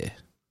chick. yeah.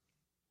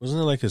 Wasn't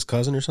it like his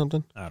cousin or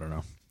something, I don't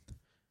know.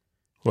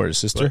 or his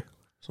sister,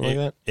 something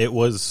like that? It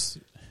was.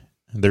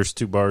 There's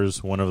 2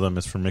 bars. One of them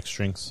is for mixed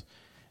drinks.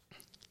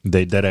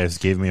 They deadass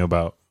gave me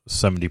about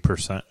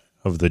 70%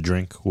 of the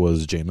drink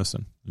was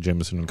Jameson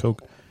and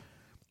Coke.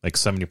 Like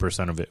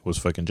 70% of it was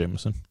fucking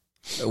Jameson.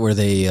 Were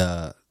they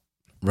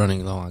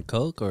running low on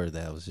Coke or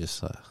that was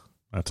just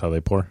That's how they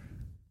pour.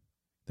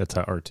 That's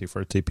how RT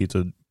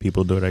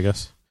people do it, I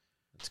guess.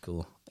 that's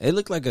cool. It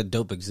looked like a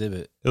dope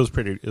exhibit. It was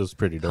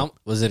pretty dope.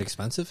 Was it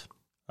expensive?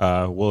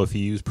 Well, if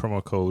you use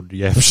promo code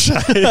YAPSHY,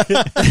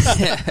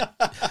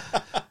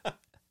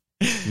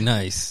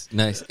 Nice.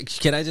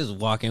 Can I just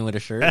walk in with a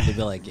shirt and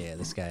be like, yeah,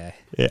 this guy?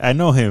 yeah, I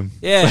know him.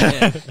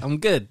 Yeah, I'm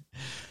good.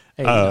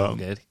 Hey, I'm Um,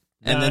 good.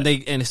 And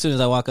then as soon as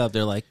I walk up,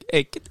 they're like,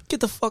 hey, get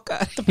the fuck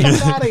out.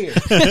 Get out of here.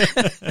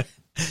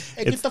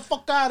 Hey, get the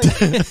fuck out of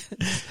here.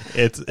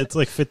 It's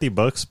like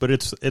 $50, but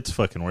it's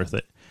fucking worth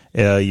it.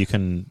 You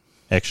can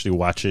actually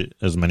watch it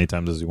as many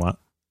times as you want.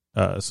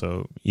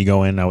 So you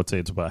go in, I would say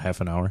it's about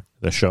half an hour,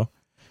 the show.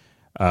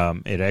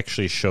 It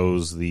actually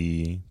shows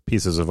the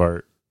pieces of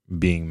art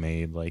being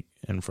made like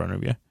in front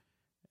of you,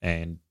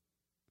 and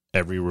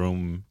every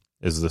room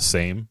is the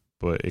same,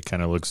 but it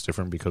kind of looks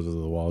different because of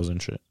the walls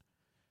and shit.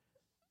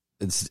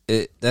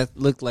 That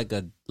looked like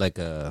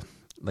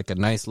a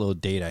nice little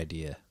date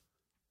idea.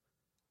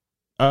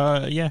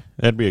 Yeah,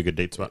 that'd be a good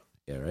date spot.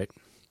 Yeah, right.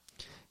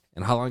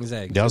 And how long is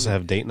that? They also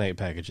have date night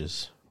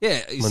packages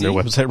yeah on their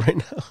website right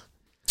now.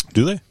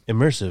 Do they?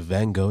 Immersive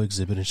Van Gogh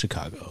exhibit in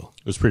Chicago.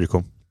 It was pretty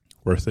cool.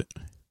 Worth it.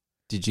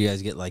 Did you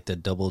guys get like the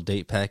double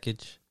date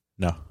package?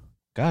 No.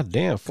 God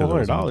damn,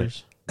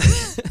 $400.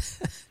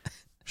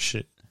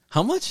 Shit.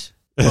 How much?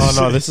 Oh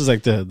no, this is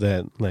like the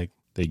They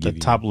the give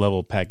you top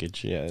level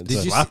package. Yeah, it's Did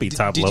a you sloppy see-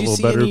 top did you level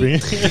see better any-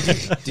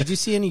 be. Did you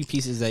see any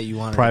pieces that you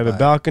wanted? private to buy?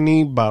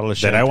 balcony, bottle of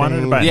That I champagne,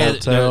 wanted to buy. Yeah,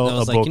 hotel, there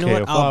was a like, you know bouquet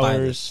what? of I'll buy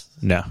flowers.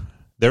 No.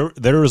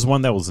 There was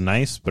one that was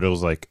nice, but it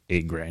was like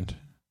 $8,000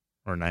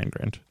 or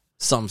 $9,000.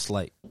 Some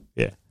slight.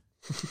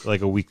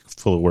 Like a week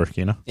full of work,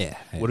 you know? Yeah.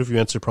 What if you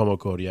enter promo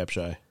code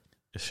YAPSHY?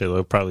 Shit,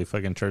 they'll probably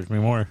fucking charge me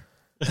more.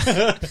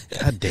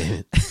 God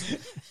damn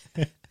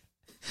it!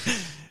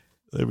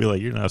 They'd be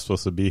like, you're not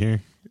supposed to be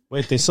here.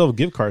 Wait, they sell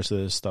gift cards to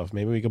this stuff.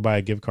 Maybe we could buy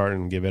a gift card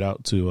and give it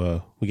out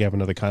to. We could have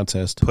another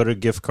contest. Put a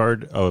gift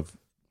card of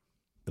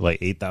like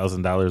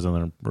 $8,000 and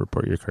then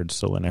report your card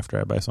stolen after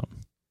I buy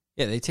something.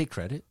 Yeah, they take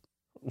credit.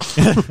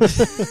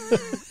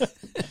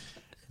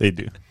 They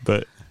do,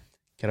 but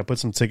Can I put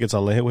some tickets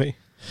on layaway?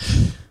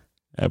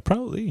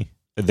 probably.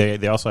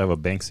 They also have a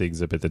Banksy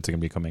exhibit that's going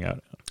to be coming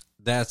out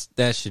That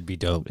should be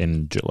dope.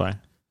 in July.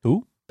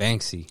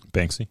 Banksy.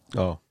 Banksy.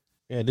 Oh,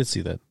 yeah, I did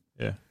see that.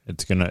 Yeah.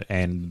 It's going to,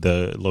 and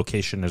the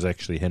location is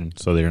actually hidden,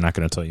 so they're not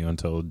going to tell you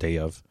until day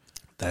of.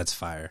 That's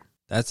fire.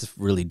 That's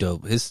really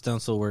dope. His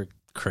stencil work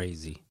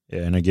crazy.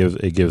 Yeah, and it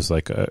gives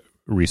like a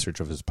research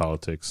of his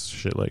politics,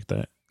 shit like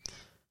that.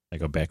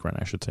 Like a background,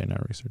 I should say,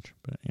 not research,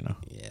 but you know.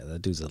 Yeah,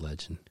 that dude's a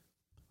legend.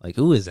 Like,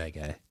 who is that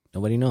guy?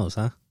 Nobody knows,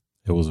 huh?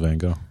 It was Van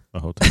Gogh the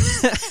whole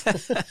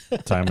time.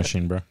 Time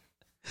machine, bro.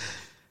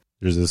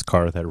 There's this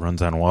car that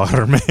runs on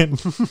water, man.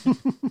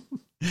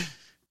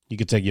 You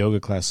could take yoga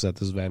classes at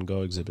this Van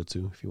Gogh exhibit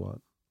too, if you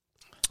want.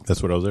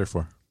 That's what I was there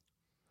for.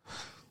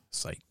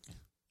 Psych.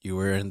 You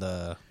were in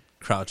the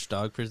crouch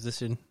dog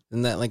position.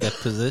 Isn't that like a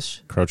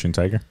position? Crouching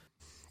Tiger.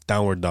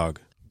 Downward dog.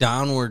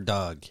 Downward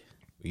dog.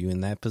 Were you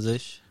in that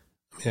position?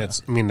 Yeah,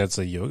 that's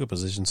a yoga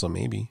position, so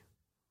maybe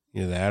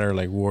either that or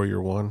like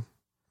Warrior 1,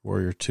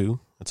 Warrior 2.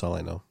 That's all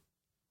I know.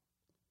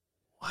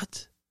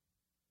 What?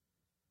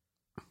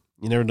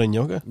 You never done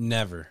yoga?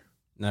 Never.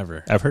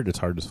 I've heard it's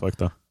hard as fuck,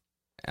 though.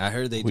 I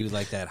heard they do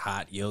like that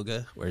hot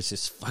yoga where it's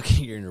just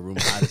fucking you're in a room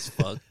hot as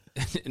fuck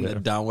in the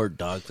downward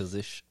dog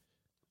position.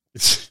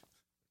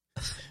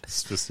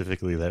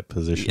 Specifically that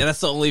position. Yeah,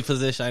 that's the only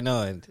position I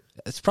know, and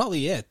it's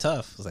probably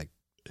tough. It's like,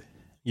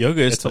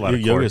 Yoga is It's a lot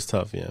of yoga core. is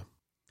tough. Yeah,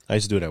 I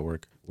used to do it at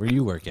work. where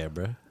you work at,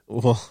 bro?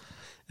 Well,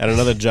 at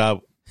another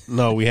job,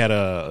 no, we had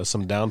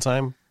some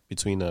downtime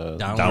between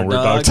Downward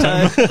dog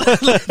time.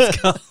 Let's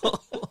go.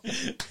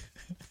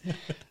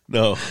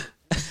 No,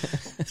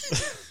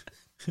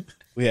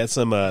 we had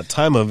some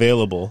time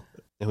available,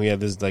 and we had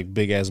this like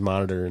big ass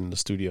monitor in the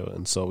studio,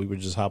 and so we would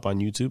just hop on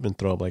YouTube and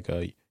throw up like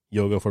a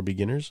yoga for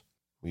beginners,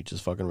 we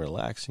just fucking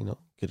relax,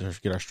 get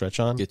our stretch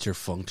on. Get your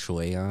feng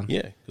shui on.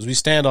 Yeah, because we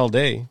stand all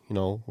day.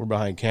 We're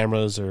behind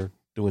cameras or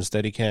doing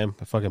steady cam.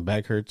 My fucking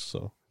back hurts,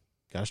 so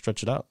gotta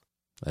stretch it out.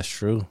 That's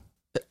true.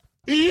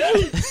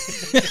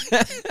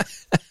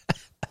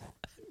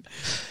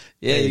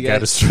 Yeah, you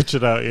gotta stretch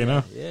it out,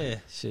 Yeah,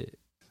 shit.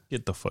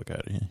 Get the fuck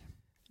out of here.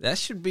 That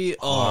should be.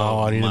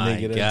 I need to my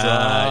make it a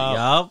God.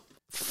 Yup.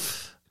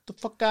 Get the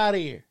fuck out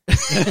of here.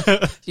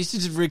 You should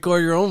just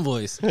record your own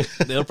voice.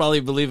 They'll probably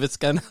believe it's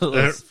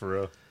Canelo's. For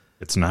real.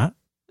 It's not?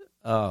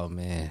 Oh,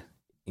 man.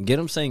 And get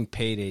him saying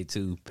payday,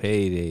 too.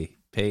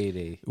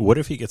 Payday. What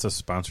if he gets a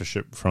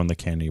sponsorship from the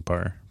candy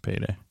bar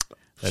Payday?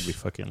 That'd be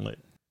fucking lit.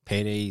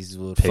 Paydays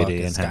will Payday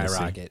fucking and Hennessy.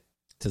 skyrocket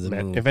to the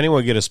Man, moon. if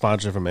anyone get a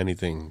sponsor from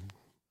anything,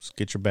 just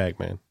get your bag,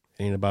 man.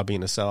 It ain't about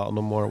being a sellout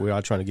no more. We're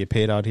all trying to get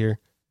paid out here.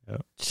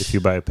 Yep. If you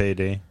buy a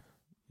Payday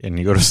and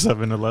you go to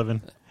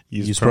 7-Eleven,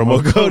 use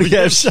promo code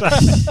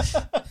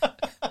YAPSHOT.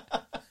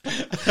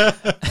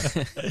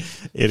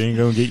 It ain't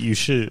gonna get you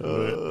shit.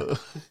 But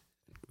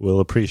we'll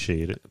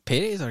appreciate it.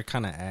 Paydays are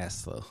kind of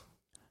ass, though.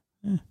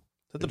 Is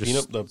that They're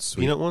just the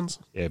sweet. peanut ones?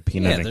 Yeah,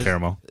 peanut and there's-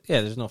 caramel.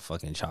 Yeah, there's no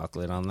fucking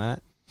chocolate on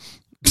that.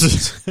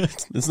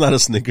 It's not a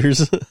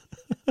Snickers.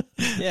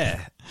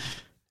 Yeah.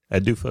 I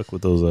do fuck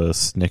with those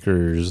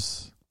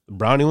Snickers. The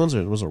brownie ones,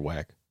 or those are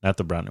whack. Not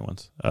the brownie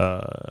ones.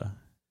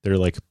 They're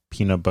like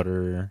peanut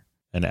butter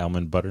and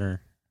almond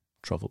butter.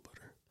 Truffle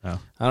butter.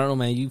 I don't know,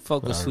 man. You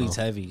fuck with I don't sweets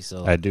know. heavy,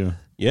 so. I do.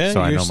 Yeah,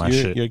 So I know my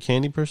you're, shit. You're a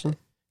candy person?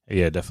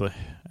 Yeah, definitely.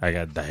 I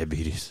got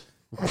diabetes.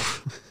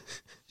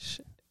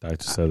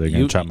 Doctor said they're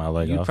gonna chop my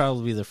leg You'd off.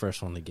 probably be the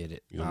first one to get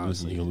it. You're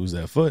Honestly. gonna lose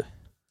that foot.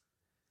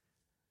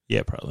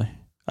 Yeah, probably.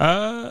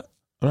 I'm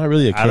not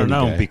really a candy I don't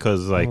know guy.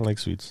 because I like don't like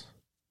sweets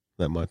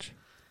that much.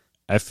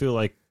 I feel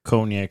like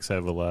cognacs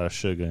have a lot of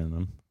sugar in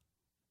them.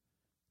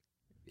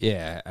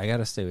 Yeah, I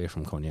gotta stay away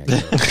from cognac.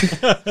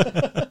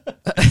 though.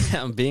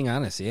 I'm being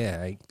honest.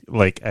 Yeah,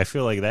 Like I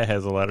feel like that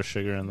has a lot of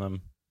sugar in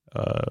them.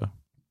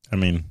 I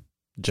mean,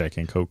 Jack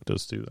and Coke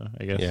does too, though.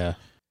 I guess. Yeah.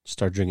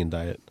 Start drinking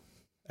diet.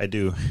 I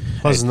do.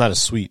 Plus, it's not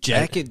as sweet.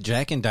 Jack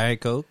and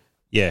Diet Coke.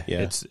 Yeah,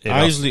 Yeah. it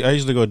I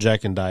usually go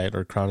Jack and Diet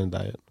or Crown and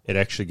Diet. it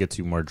actually gets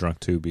you more drunk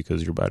too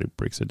because your body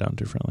breaks it down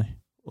differently.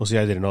 Well, see,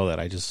 I didn't know that.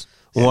 I just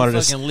wanted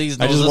to. Fucking Lee's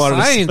I knows just the wanted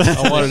to. science.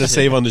 I wanted to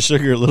save on the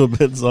sugar a little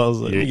bit, so I was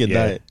like, "Let me get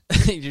Yeah.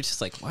 diet." You're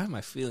just like, why am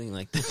I feeling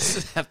like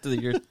this after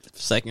your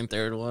second,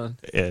 third one?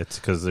 Yeah, it's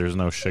because there's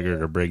no sugar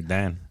to break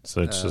down,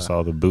 so it's just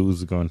all the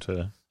booze going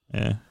to.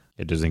 Yeah,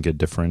 it doesn't get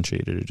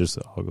differentiated. It just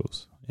all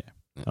goes. Yeah,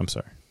 I'm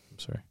sorry.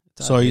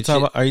 So are you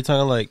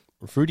talking like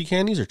fruity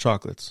candies or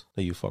chocolates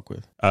that you fuck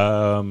with?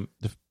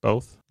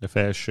 Both. If it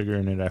has sugar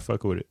in it, I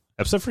fuck with it.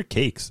 Except for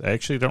cakes, I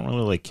actually don't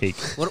really like cake.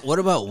 What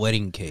about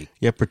wedding cake?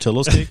 Yeah,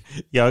 Portillo's cake.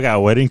 Yeah, I got a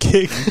wedding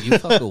cake. You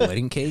fuck a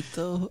wedding cake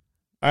though? All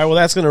right, well,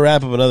 that's going to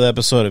wrap up another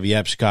episode of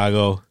Yap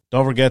Chicago.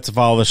 Don't forget to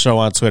follow the show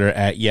on Twitter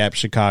at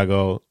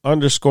YapChicago_. I'm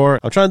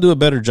trying to do a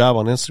better job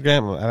on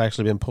Instagram. I've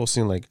actually been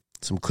posting like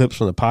some clips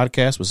from the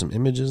podcast with some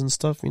images and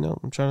stuff.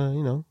 I'm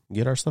trying to,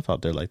 get our stuff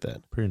out there like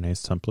that. Pretty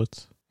nice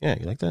templates. Yeah,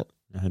 you like that?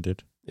 I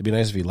did. It'd be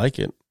nice if you like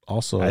it.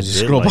 Also, I as you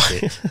did scroll like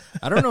by. it.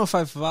 I don't know if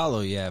I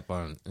follow Yap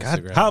on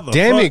Instagram. How the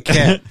Damn fuck? it,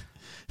 Cat.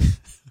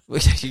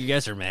 Wait, you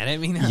guys are mad at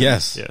me now?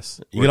 Yes. Yes,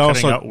 You can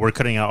also we're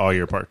cutting out all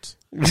your parts.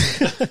 You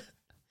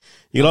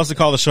can also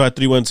call the show at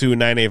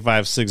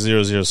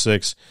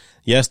 312-985-6006.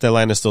 Yes, that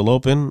line is still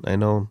open. I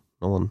know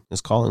no one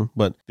is calling,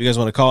 but if you guys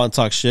want to call and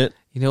talk shit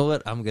You know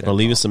what? I'm gonna or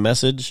leave us a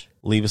message,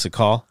 leave us a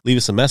call, leave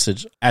us a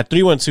message at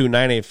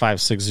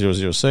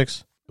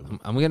 312-985-6006.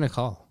 I'm gonna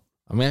call.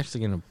 I'm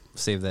actually gonna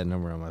save that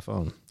number on my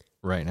phone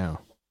right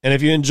now. And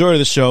if you enjoyed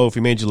the show, if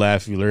we made you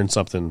laugh, if you learned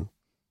something,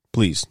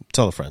 please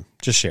tell a friend.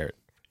 Just share it.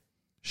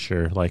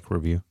 Sure, like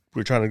review.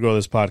 We're trying to grow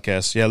this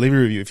podcast. Yeah, leave a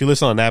review. If you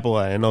listen on Apple,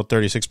 I know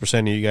 36%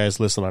 of you guys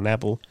listen on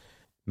Apple.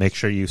 Make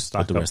sure you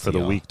stock the up rest for of the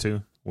y'all. week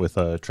too with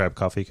Tribe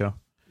Coffee Co.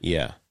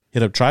 Yeah.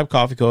 Hit up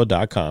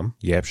tribecoffeeco.com,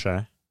 Yap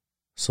Shy.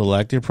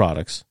 select your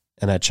products,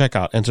 and at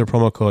checkout, enter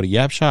promo code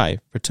YAPSHY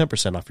for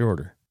 10% off your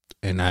order.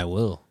 And I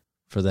will.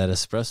 For that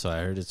espresso, I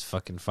heard it's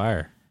fucking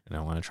fire. And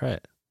I want to try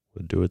it.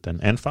 We'll do it then,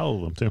 and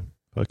follow them too.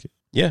 Fuck it.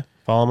 Yeah,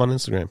 follow them on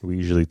Instagram. We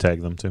usually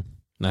tag them too.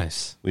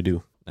 Nice. We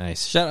do.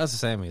 Nice. Shout out to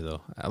Sammy,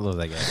 though. I love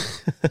that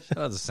guy. Shout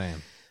out to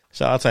Sam.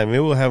 Shout out to him. Maybe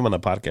we'll have him on a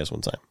podcast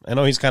one time. I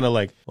know he's kind of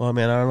like, well,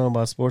 man, I don't know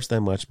about sports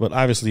that much, but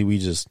obviously we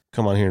just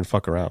come on here and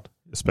fuck around.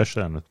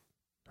 Especially on the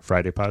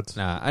Friday pods.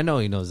 Nah, I know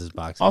he knows his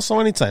boxing. Also,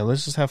 anytime,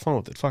 let's just have fun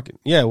with it. Fuck it.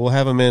 Yeah, we'll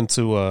have him in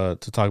to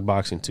talk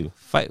boxing too.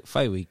 Fight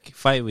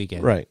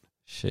weekend. Right.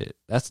 Shit.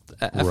 That's,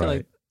 I feel Right.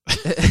 like, I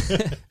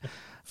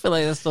feel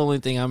like that's the only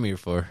thing I'm here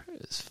for.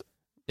 Is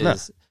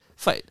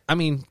fight. I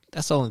mean,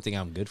 that's the only thing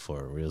I'm good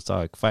for. Real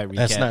talk. Fight recap.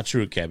 That's not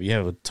true, Cab. You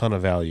have a ton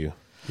of value.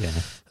 Yeah.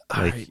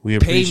 All Like, right. we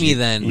Pay me appreciate-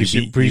 then. We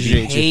should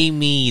appreciate you. Pay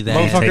me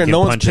then. Motherfucker, Taking no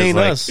one's punches paying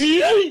like- us.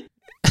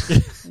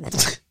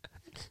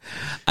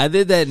 I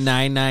did that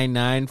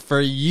 $9.99 for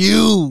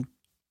you.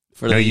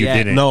 For No, the you yak.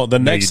 didn't. No, the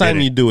next you time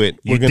didn't. you do it,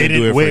 we're You going to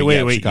didn't. do it Wait, for wait,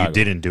 Yap wait. Chicago. You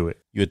didn't do it.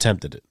 You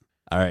attempted it.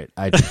 All right.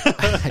 I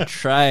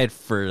tried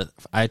for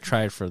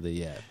the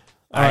Yap.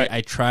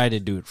 I try to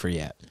do it for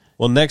Yap.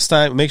 Well, next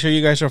time, make sure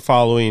you guys are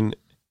following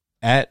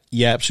at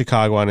Yap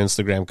Chicago on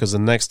Instagram, because the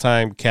next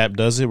time Cap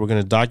does it, we're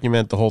going to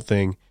document the whole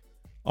thing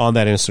on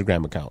that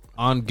Instagram account.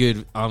 On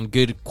good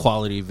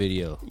quality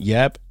video.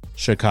 Yap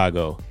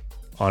Chicago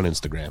on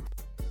Instagram.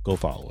 Go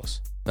follow us.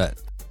 But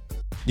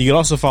you can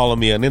also follow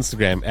me on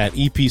Instagram at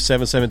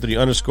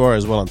EP773_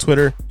 as well on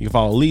Twitter. You can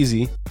follow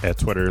Leezy at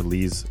Twitter,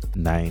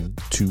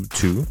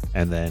 Lees922,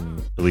 and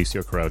then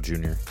Alicia Corral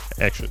Jr.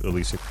 Actually,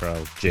 Alicia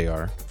Corral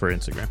Jr. for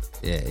Instagram.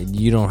 yeah,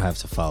 you don't have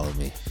to follow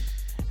me.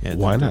 And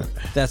Why not?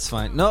 That's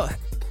fine. No,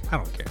 I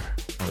don't care.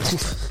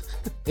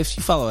 If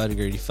you follow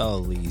Edgar, you follow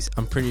Lee's,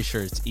 I'm pretty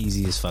sure it's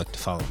easy as fuck to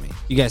follow me.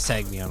 You guys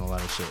tag me on a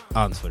lot of shit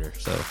on Twitter,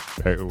 so. All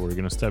right, we're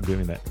going to stop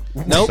doing that.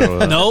 Nope,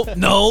 So,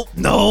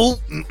 no.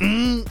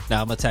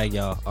 Now I'm gonna tag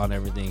y'all on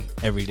everything,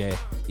 every day.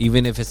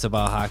 Even if it's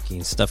about hockey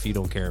and stuff you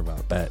don't care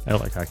about. Bet. I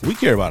like hockey. We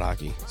care about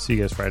hockey. See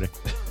you guys Friday.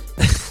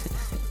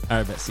 All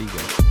right, bet. See you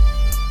guys.